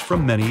pictures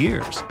from many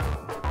years.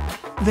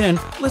 Then,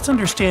 let's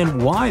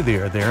understand why they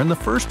are there in the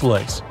first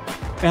place.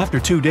 After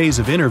 2 days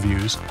of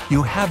interviews,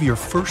 you have your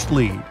first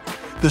lead.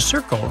 The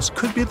circles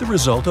could be the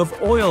result of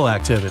oil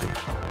activity.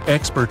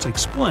 Experts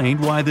explained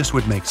why this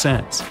would make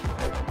sense.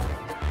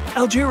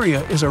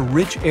 Algeria is a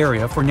rich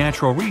area for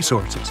natural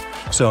resources,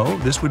 so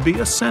this would be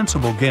a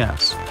sensible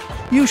guess.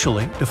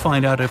 Usually, to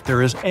find out if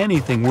there is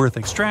anything worth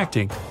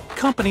extracting,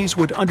 companies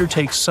would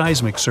undertake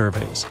seismic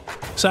surveys.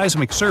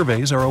 Seismic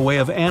surveys are a way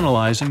of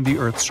analyzing the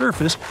Earth's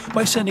surface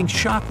by sending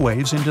shock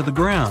waves into the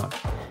ground.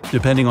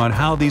 Depending on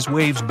how these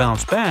waves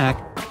bounce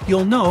back,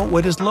 you'll know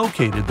what is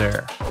located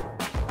there.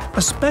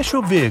 A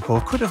special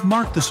vehicle could have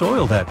marked the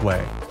soil that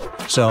way.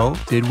 So,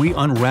 did we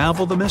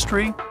unravel the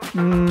mystery?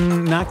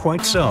 Not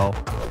quite so.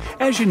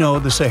 As you know,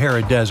 the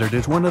Sahara Desert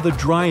is one of the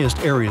driest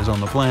areas on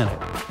the planet.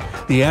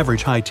 The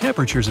average high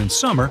temperatures in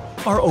summer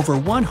are over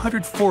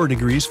 104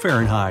 degrees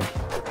Fahrenheit.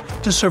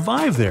 To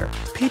survive there,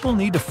 people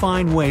need to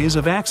find ways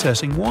of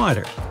accessing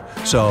water.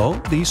 So,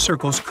 these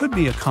circles could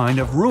be a kind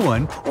of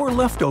ruin or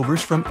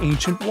leftovers from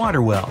ancient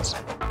water wells.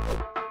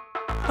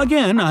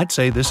 Again, I'd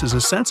say this is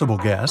a sensible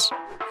guess.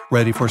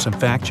 Ready for some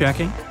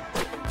fact-checking?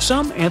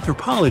 Some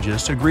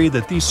anthropologists agree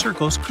that these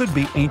circles could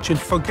be ancient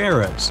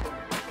fogueras.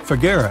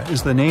 Foguera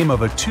is the name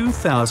of a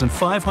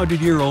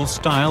 2,500-year-old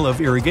style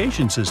of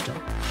irrigation system,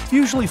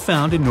 usually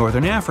found in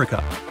northern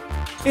Africa.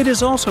 It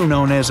is also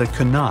known as a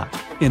qanat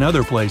in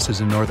other places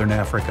in northern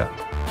Africa.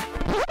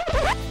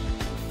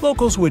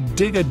 Locals would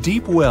dig a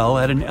deep well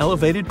at an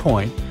elevated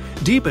point,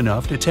 deep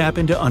enough to tap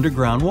into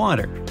underground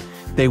water.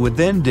 They would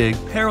then dig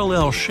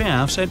parallel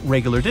shafts at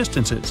regular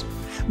distances.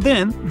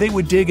 Then they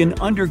would dig an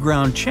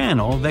underground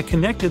channel that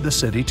connected the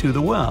city to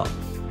the well.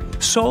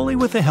 Solely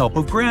with the help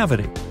of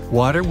gravity,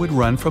 water would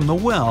run from the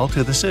well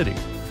to the city.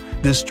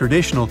 This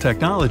traditional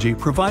technology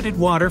provided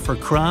water for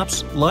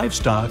crops,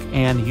 livestock,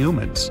 and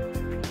humans.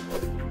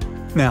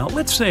 Now,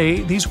 let's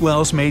say these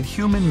wells made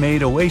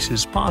human-made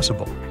oases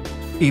possible.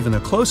 Even the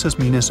closest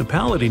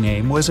municipality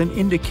name was an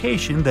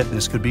indication that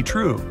this could be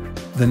true.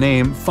 The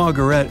name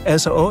Fogaret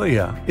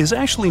Esaoya is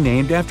actually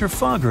named after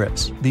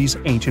Fogares, these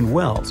ancient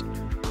wells.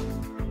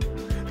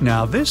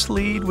 Now, this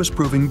lead was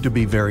proving to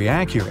be very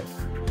accurate.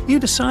 You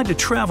decide to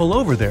travel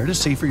over there to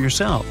see for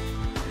yourself.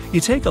 You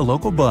take a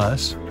local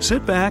bus,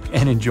 sit back,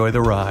 and enjoy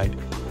the ride.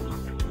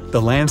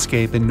 The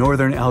landscape in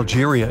northern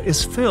Algeria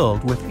is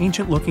filled with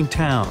ancient-looking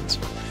towns.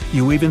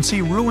 You even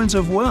see ruins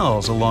of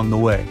wells along the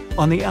way,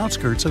 on the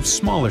outskirts of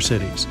smaller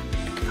cities.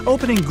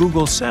 Opening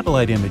Google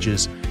satellite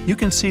images, you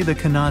can see the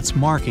Qanat's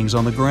markings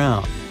on the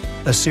ground,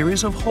 a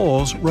series of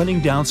holes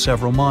running down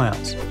several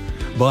miles.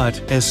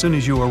 But as soon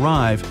as you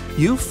arrive,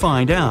 you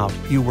find out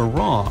you were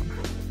wrong.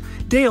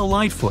 Dale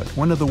Lightfoot,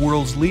 one of the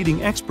world's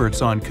leading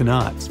experts on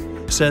Qanats,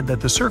 said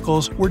that the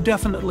circles were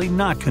definitely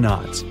not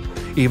Qanats.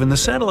 Even the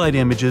satellite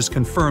images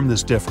confirm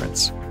this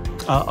difference.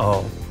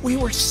 Uh-oh, we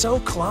were so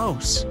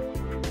close!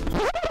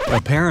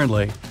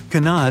 Apparently,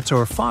 Qanats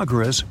or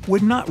Fogares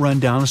would not run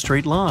down a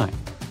straight line.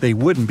 They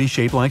wouldn't be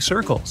shaped like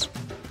circles.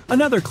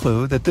 Another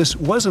clue that this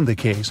wasn't the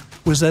case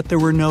was that there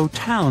were no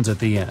towns at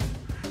the end.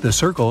 The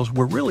circles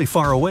were really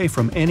far away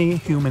from any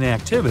human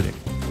activity,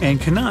 and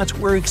Qanats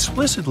were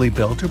explicitly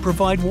built to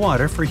provide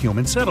water for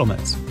human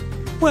settlements.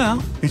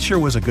 Well, it sure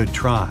was a good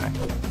try.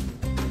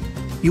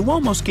 You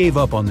almost gave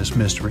up on this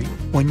mystery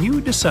when you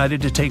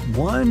decided to take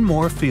one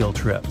more field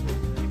trip.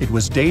 It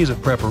was days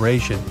of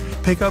preparation,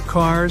 pick up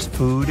cars,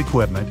 food,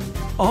 equipment,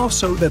 all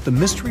so that the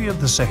mystery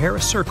of the Sahara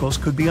Circles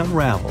could be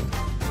unraveled.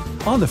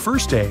 On the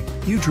first day,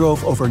 you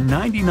drove over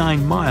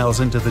 99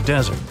 miles into the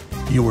desert.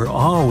 You were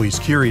always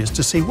curious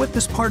to see what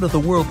this part of the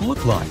world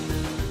looked like.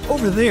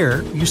 Over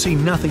there, you see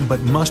nothing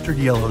but mustard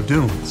yellow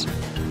dunes.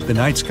 The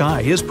night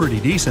sky is pretty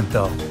decent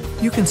though.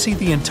 You can see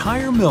the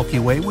entire Milky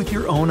Way with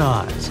your own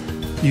eyes.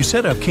 You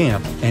set up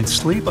camp and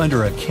sleep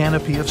under a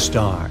canopy of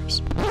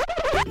stars.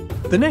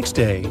 The next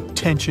day,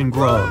 tension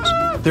grows.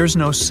 There's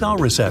no cell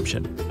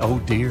reception. Oh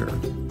dear.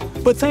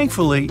 But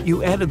thankfully,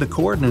 you added the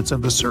coordinates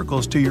of the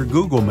circles to your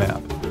Google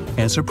map.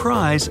 And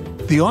surprise,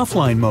 the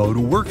offline mode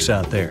works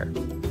out there.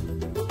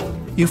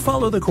 You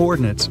follow the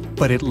coordinates,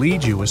 but it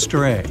leads you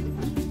astray.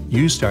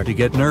 You start to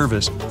get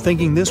nervous,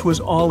 thinking this was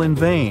all in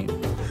vain.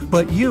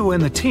 But you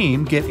and the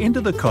team get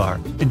into the car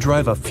and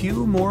drive a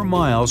few more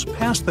miles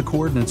past the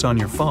coordinates on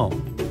your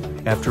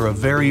phone. After a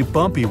very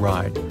bumpy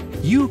ride,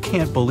 you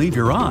can't believe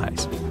your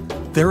eyes.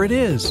 There it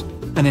is,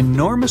 an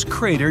enormous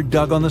crater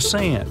dug on the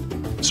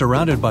sand,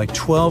 surrounded by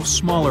 12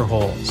 smaller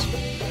holes.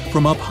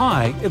 From up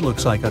high, it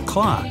looks like a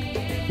clock,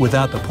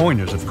 without the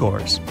pointers, of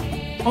course.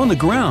 On the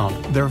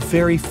ground, they're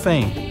very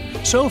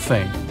faint, so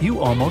faint you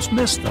almost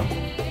miss them.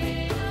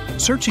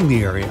 Searching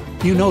the area,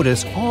 you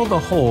notice all the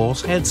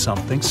holes had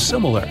something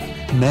similar,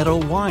 metal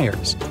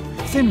wires,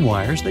 thin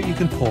wires that you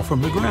can pull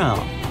from the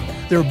ground.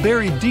 They're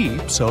buried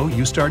deep, so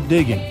you start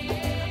digging.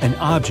 An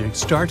object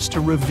starts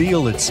to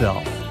reveal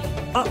itself.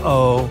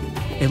 Uh-oh,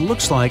 it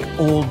looks like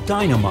old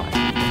dynamite.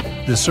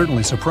 This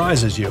certainly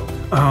surprises you.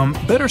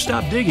 Better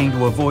stop digging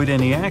to avoid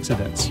any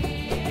accidents.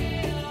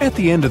 At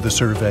the end of the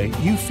survey,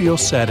 you feel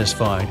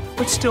satisfied,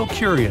 but still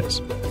curious.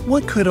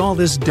 What could all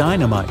this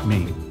dynamite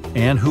mean?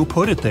 And who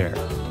put it there?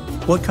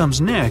 What comes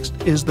next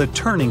is the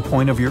turning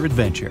point of your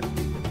adventure.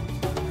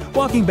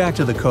 Walking back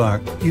to the car,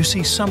 you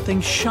see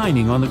something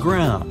shining on the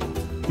ground.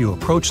 You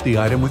approach the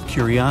item with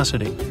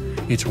curiosity.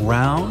 It's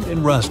round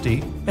and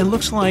rusty and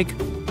looks like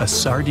a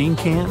sardine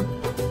can?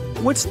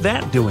 What's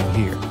that doing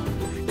here?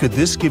 Could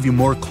this give you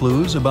more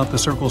clues about the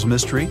circle's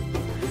mystery?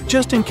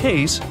 Just in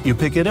case, you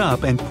pick it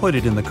up and put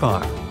it in the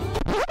car.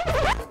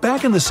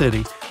 Back in the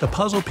city, the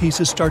puzzle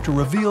pieces start to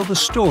reveal the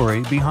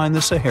story behind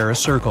the Sahara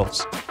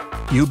Circles.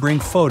 You bring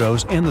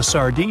photos and the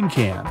sardine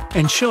can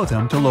and show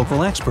them to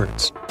local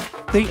experts.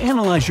 They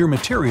analyze your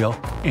material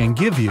and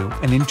give you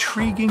an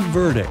intriguing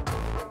verdict.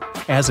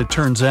 As it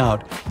turns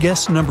out,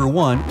 guess number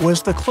 1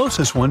 was the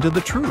closest one to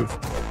the truth.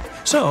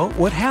 So,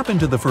 what happened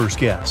to the first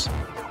guess?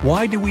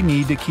 Why do we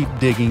need to keep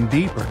digging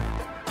deeper?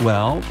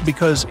 Well,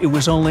 because it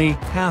was only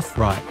half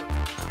right.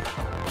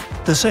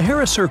 The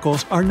Sahara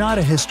Circles are not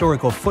a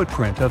historical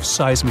footprint of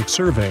seismic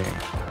surveying.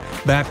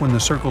 Back when the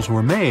circles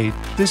were made,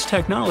 this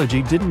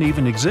technology didn't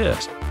even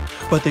exist.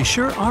 But they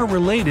sure are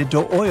related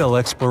to oil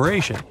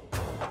exploration.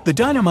 The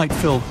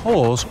dynamite-filled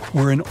holes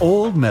were an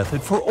old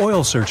method for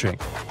oil searching.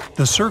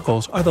 The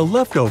circles are the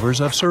leftovers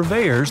of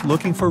surveyors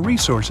looking for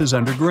resources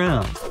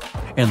underground.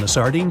 And the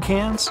sardine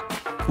cans?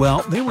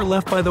 Well, they were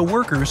left by the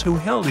workers who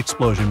held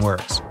explosion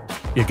works.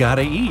 You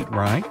gotta eat,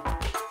 right?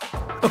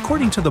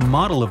 According to the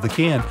model of the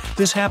can,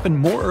 this happened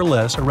more or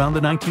less around the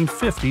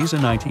 1950s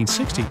and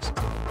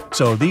 1960s.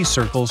 So these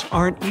circles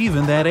aren't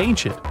even that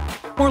ancient.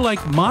 More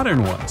like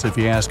modern ones, if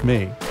you ask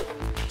me.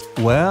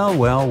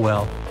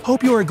 Well.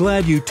 Hope you are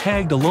glad you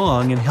tagged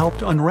along and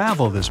helped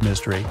unravel this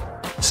mystery.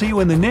 See you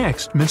in the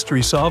next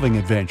mystery-solving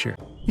adventure.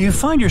 You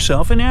find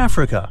yourself in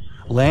Africa,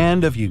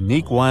 land of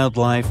unique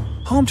wildlife,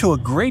 home to a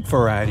great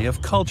variety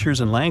of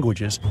cultures and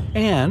languages,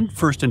 and,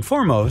 first and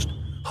foremost,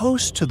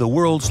 host to the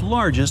world's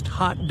largest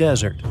hot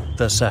desert,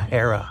 the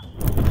Sahara.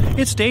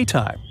 It's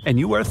daytime, and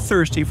you are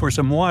thirsty for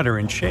some water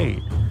and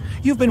shade.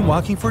 You've been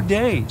walking for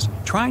days,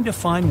 trying to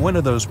find one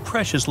of those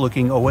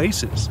precious-looking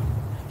oases.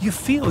 You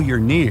feel you're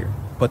near,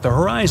 but the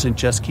horizon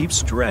just keeps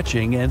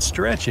stretching and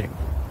stretching.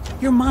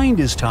 Your mind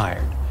is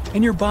tired,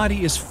 and your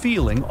body is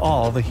feeling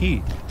all the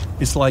heat.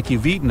 It's like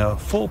you've eaten a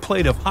full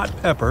plate of hot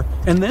pepper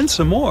and then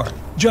some more,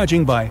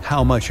 judging by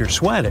how much you're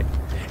sweating.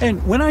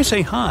 And when I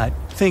say hot,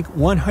 think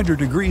 100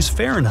 degrees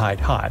Fahrenheit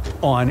hot,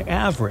 on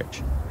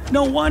average.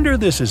 No wonder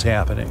this is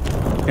happening.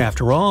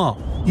 After all,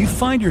 you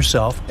find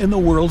yourself in the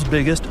world's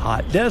biggest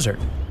hot desert.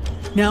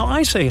 Now,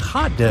 I say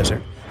hot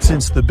desert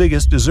since the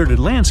biggest deserted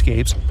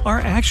landscapes are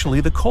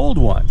actually the cold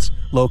ones,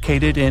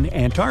 located in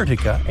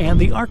Antarctica and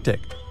the Arctic.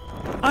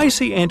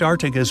 Icy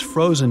Antarctica's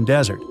frozen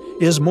desert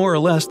is more or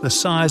less the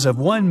size of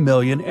 1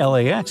 million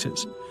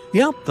LAXs.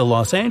 Yep, the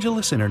Los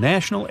Angeles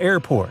International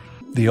Airport.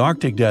 The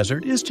Arctic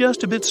desert is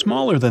just a bit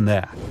smaller than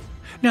that.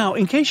 Now,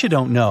 in case you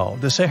don't know,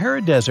 the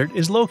Sahara Desert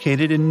is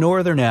located in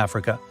northern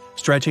Africa,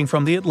 stretching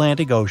from the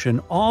Atlantic Ocean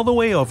all the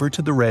way over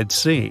to the Red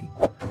Sea.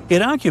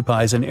 It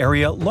occupies an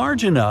area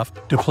large enough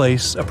to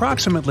place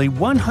approximately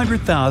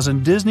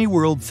 100,000 Disney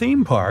World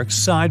theme parks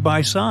side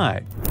by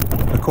side.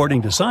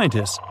 According to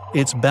scientists,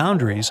 its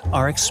boundaries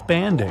are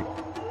expanding.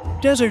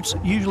 Deserts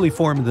usually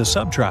form in the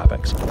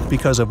subtropics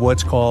because of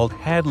what's called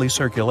Hadley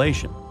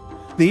circulation.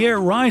 The air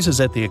rises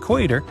at the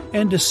equator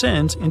and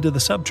descends into the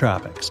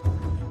subtropics.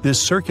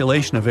 This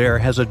circulation of air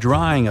has a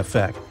drying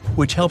effect,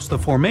 which helps the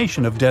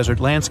formation of desert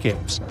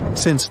landscapes.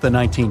 Since the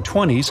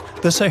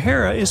 1920s, the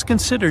Sahara is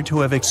considered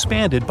to have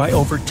expanded by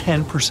over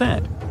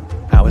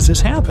 10%. How is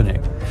this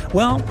happening?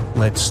 Well,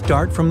 let's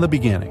start from the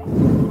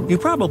beginning. You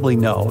probably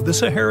know the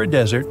Sahara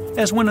Desert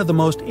as one of the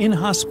most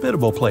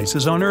inhospitable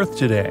places on Earth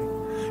today.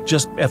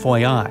 Just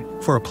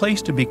FYI, for a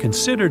place to be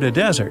considered a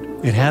desert,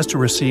 it has to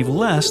receive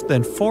less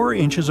than 4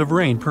 inches of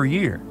rain per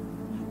year.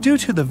 Due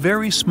to the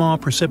very small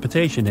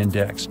precipitation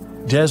index,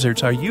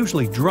 deserts are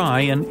usually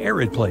dry and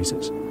arid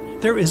places.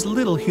 There is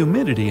little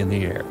humidity in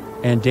the air,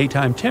 and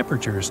daytime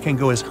temperatures can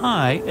go as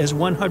high as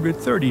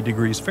 130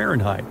 degrees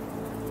Fahrenheit.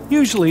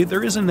 Usually,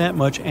 there isn't that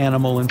much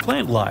animal and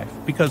plant life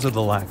because of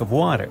the lack of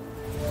water.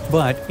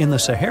 But in the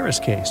Sahara's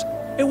case,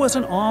 it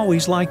wasn't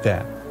always like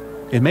that.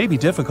 It may be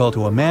difficult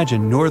to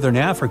imagine northern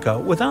Africa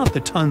without the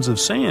tons of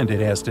sand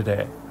it has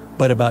today.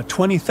 But about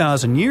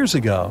 20,000 years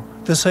ago,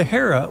 the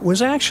Sahara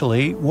was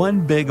actually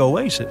one big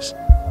oasis.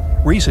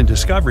 Recent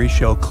discoveries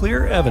show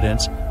clear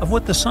evidence of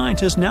what the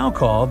scientists now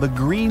call the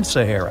Green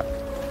Sahara.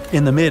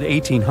 In the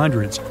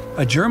mid-1800s,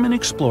 a German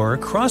explorer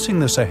crossing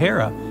the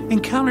Sahara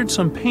encountered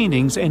some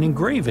paintings and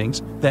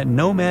engravings that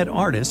nomad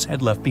artists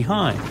had left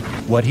behind.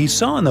 What he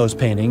saw in those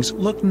paintings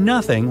looked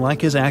nothing like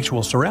his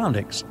actual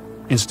surroundings.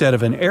 Instead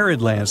of an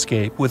arid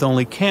landscape with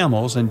only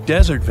camels and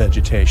desert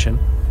vegetation,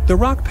 the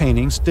rock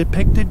paintings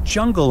depicted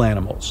jungle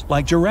animals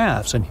like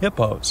giraffes and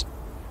hippos.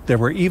 There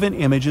were even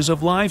images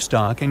of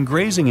livestock and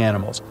grazing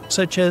animals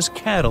such as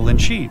cattle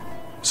and sheep,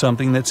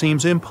 something that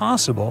seems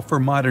impossible for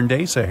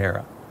modern-day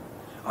Sahara.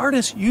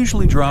 Artists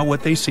usually draw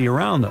what they see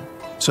around them,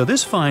 so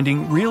this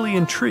finding really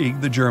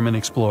intrigued the German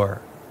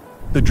explorer.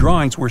 The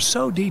drawings were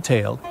so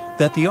detailed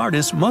that the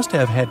artists must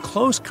have had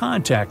close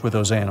contact with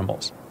those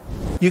animals.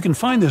 You can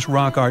find this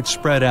rock art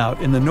spread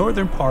out in the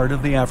northern part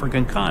of the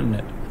African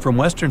continent, from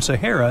western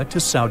Sahara to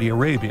Saudi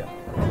Arabia.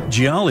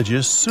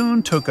 Geologists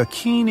soon took a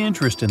keen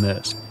interest in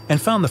this and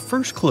found the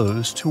first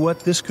clues to what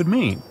this could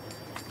mean.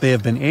 They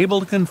have been able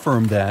to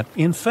confirm that,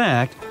 in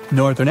fact,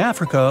 northern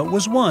Africa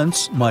was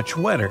once much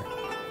wetter.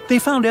 They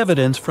found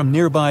evidence from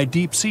nearby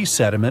deep-sea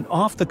sediment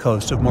off the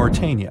coast of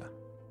Mauritania.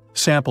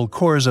 Sampled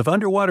cores of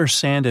underwater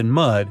sand and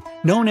mud,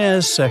 known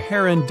as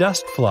Saharan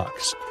dust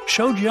flux,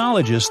 show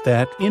geologists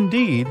that,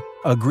 indeed,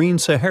 a green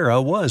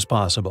Sahara was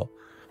possible.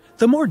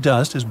 The more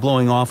dust is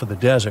blowing off of the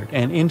desert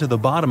and into the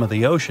bottom of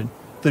the ocean,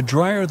 the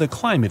drier the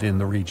climate in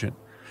the region.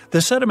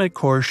 The sediment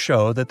cores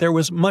show that there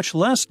was much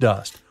less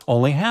dust,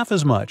 only half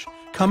as much,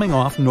 coming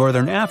off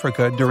northern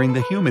Africa during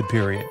the humid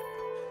period.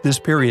 This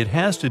period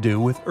has to do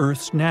with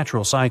Earth's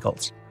natural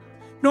cycles.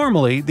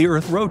 Normally, the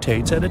Earth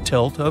rotates at a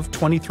tilt of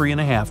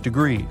 23.5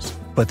 degrees,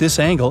 but this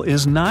angle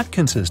is not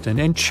consistent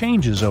and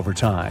changes over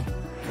time.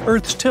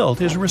 Earth's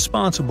tilt is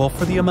responsible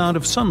for the amount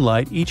of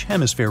sunlight each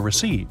hemisphere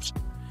receives.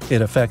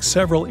 It affects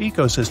several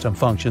ecosystem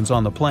functions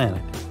on the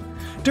planet.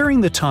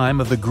 During the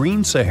time of the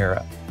Green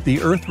Sahara,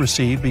 the Earth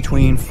received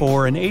between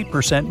 4 and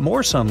 8%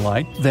 more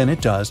sunlight than it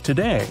does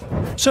today.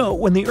 So,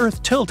 when the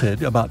Earth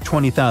tilted about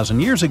 20,000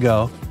 years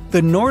ago,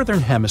 the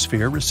northern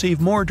hemisphere received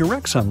more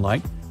direct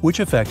sunlight, which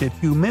affected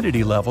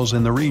humidity levels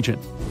in the region.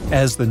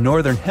 As the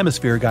northern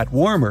hemisphere got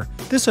warmer,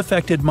 this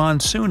affected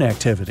monsoon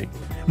activity,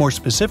 more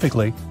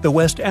specifically the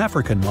West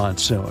African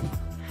monsoon.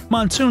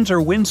 Monsoons are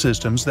wind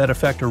systems that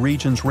affect a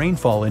region's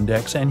rainfall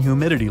index and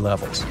humidity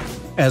levels.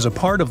 As a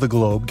part of the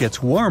globe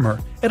gets warmer,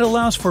 it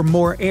allows for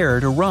more air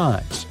to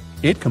rise.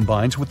 It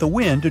combines with the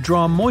wind to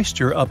draw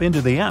moisture up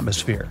into the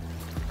atmosphere.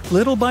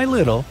 Little by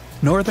little,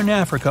 northern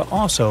Africa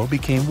also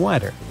became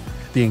wetter.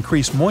 The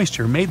increased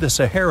moisture made the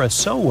Sahara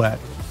so wet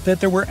that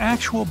there were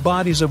actual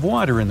bodies of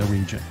water in the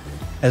region.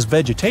 As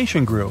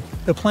vegetation grew,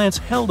 the plants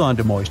held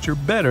onto moisture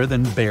better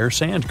than bare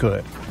sand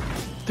could.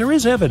 There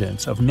is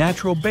evidence of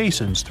natural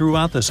basins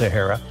throughout the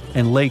Sahara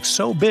and lakes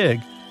so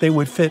big they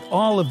would fit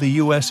all of the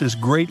U.S.'s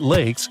Great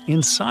Lakes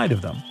inside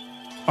of them.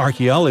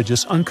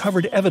 Archaeologists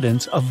uncovered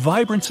evidence of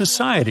vibrant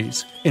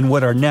societies in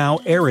what are now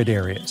arid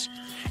areas.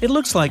 It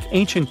looks like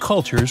ancient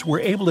cultures were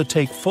able to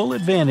take full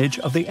advantage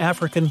of the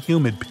African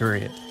humid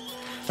period.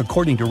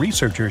 According to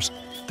researchers,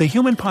 the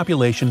human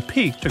population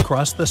peaked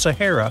across the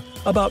Sahara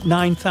about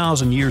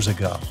 9,000 years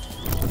ago.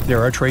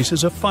 There are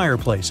traces of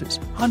fireplaces,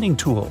 hunting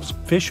tools,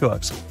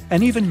 fishhooks,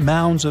 and even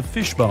mounds of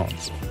fish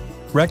bones.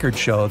 Records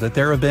show that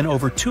there have been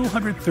over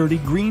 230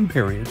 green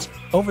periods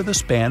over the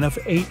span of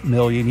 8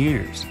 million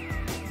years.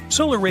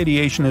 Solar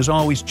radiation is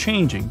always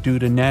changing due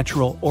to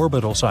natural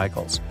orbital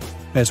cycles.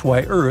 That's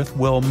why Earth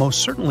will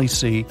most certainly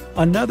see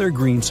another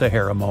green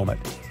Sahara moment.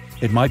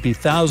 It might be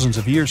thousands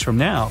of years from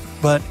now,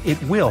 but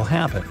it will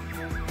happen.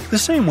 The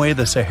same way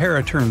the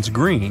Sahara turns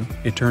green,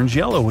 it turns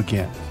yellow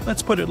again.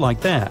 Let's put it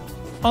like that.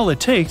 All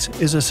it takes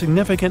is a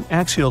significant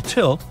axial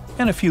tilt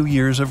and a few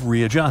years of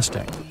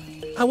readjusting.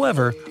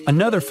 However,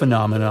 another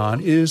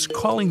phenomenon is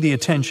calling the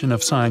attention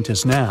of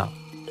scientists now.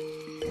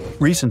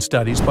 Recent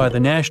studies by the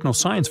National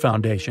Science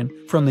Foundation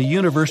from the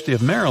University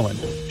of Maryland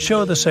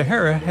show the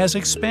Sahara has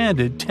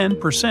expanded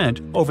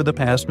 10% over the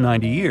past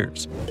 90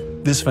 years.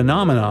 This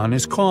phenomenon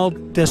is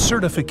called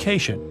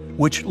desertification,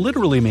 which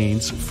literally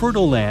means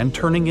fertile land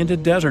turning into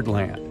desert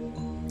land.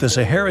 The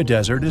Sahara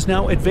Desert is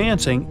now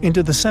advancing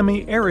into the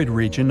semi-arid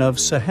region of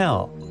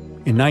Sahel.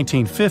 In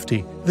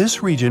 1950,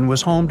 this region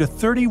was home to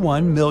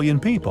 31 million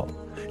people.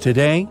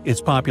 Today, its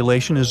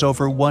population is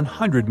over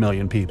 100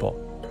 million people.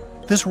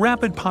 This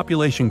rapid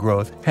population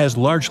growth has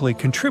largely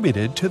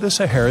contributed to the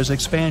Sahara's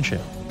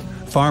expansion.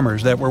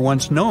 Farmers that were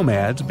once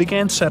nomads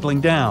began settling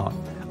down.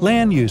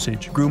 Land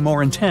usage grew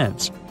more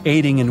intense,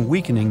 aiding in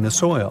weakening the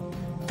soil.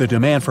 The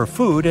demand for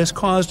food has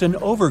caused an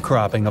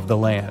overcropping of the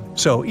land,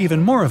 so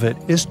even more of it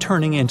is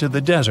turning into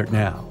the desert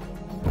now.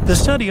 The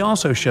study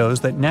also shows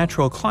that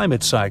natural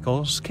climate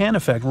cycles can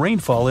affect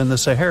rainfall in the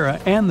Sahara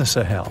and the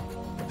Sahel.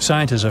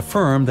 Scientists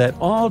affirm that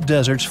all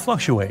deserts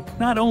fluctuate,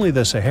 not only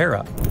the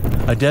Sahara.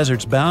 A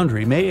desert's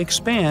boundary may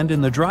expand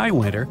in the dry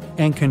winter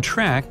and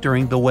contract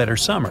during the wetter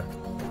summer.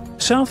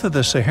 South of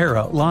the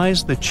Sahara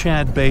lies the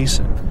Chad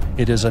Basin.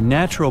 It is a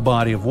natural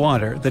body of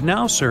water that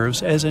now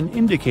serves as an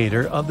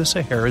indicator of the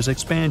Sahara's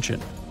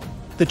expansion.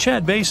 The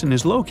Chad Basin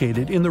is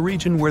located in the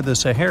region where the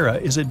Sahara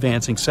is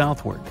advancing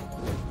southward.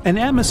 An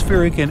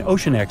atmospheric and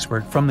ocean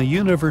expert from the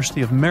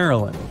University of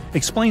Maryland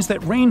explains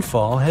that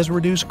rainfall has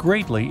reduced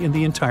greatly in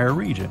the entire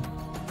region.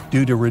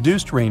 Due to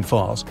reduced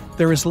rainfalls,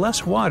 there is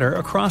less water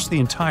across the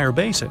entire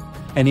basin,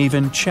 and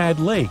even Chad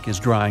Lake is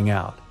drying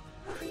out.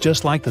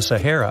 Just like the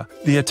Sahara,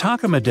 the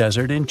Atacama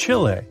Desert in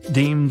Chile,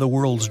 deemed the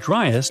world's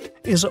driest,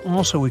 is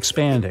also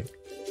expanding.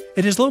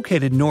 It is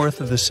located north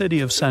of the city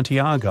of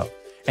Santiago,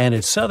 and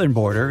its southern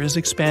border is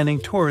expanding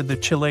toward the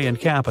Chilean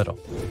capital.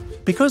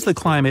 Because the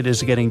climate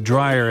is getting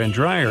drier and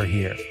drier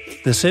here,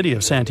 the city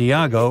of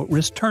Santiago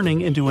risks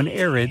turning into an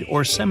arid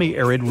or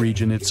semi-arid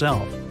region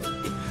itself.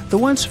 The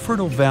once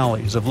fertile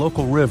valleys of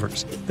local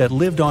rivers that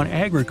lived on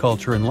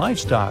agriculture and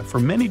livestock for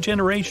many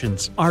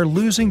generations are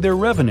losing their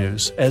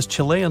revenues as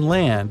Chilean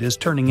land is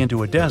turning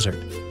into a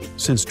desert.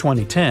 Since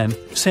 2010,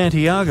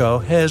 Santiago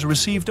has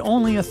received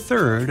only a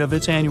third of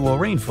its annual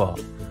rainfall.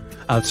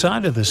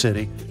 Outside of the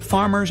city,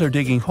 farmers are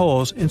digging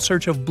holes in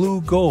search of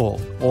blue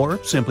gold,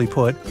 or simply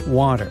put,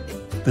 water.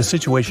 The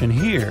situation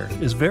here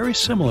is very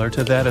similar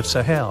to that of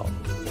Sahel.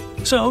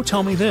 So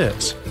tell me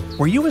this,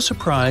 were you as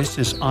surprised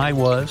as I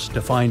was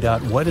to find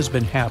out what has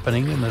been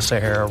happening in the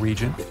Sahara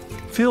region?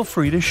 Feel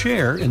free to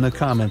share in the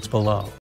comments below.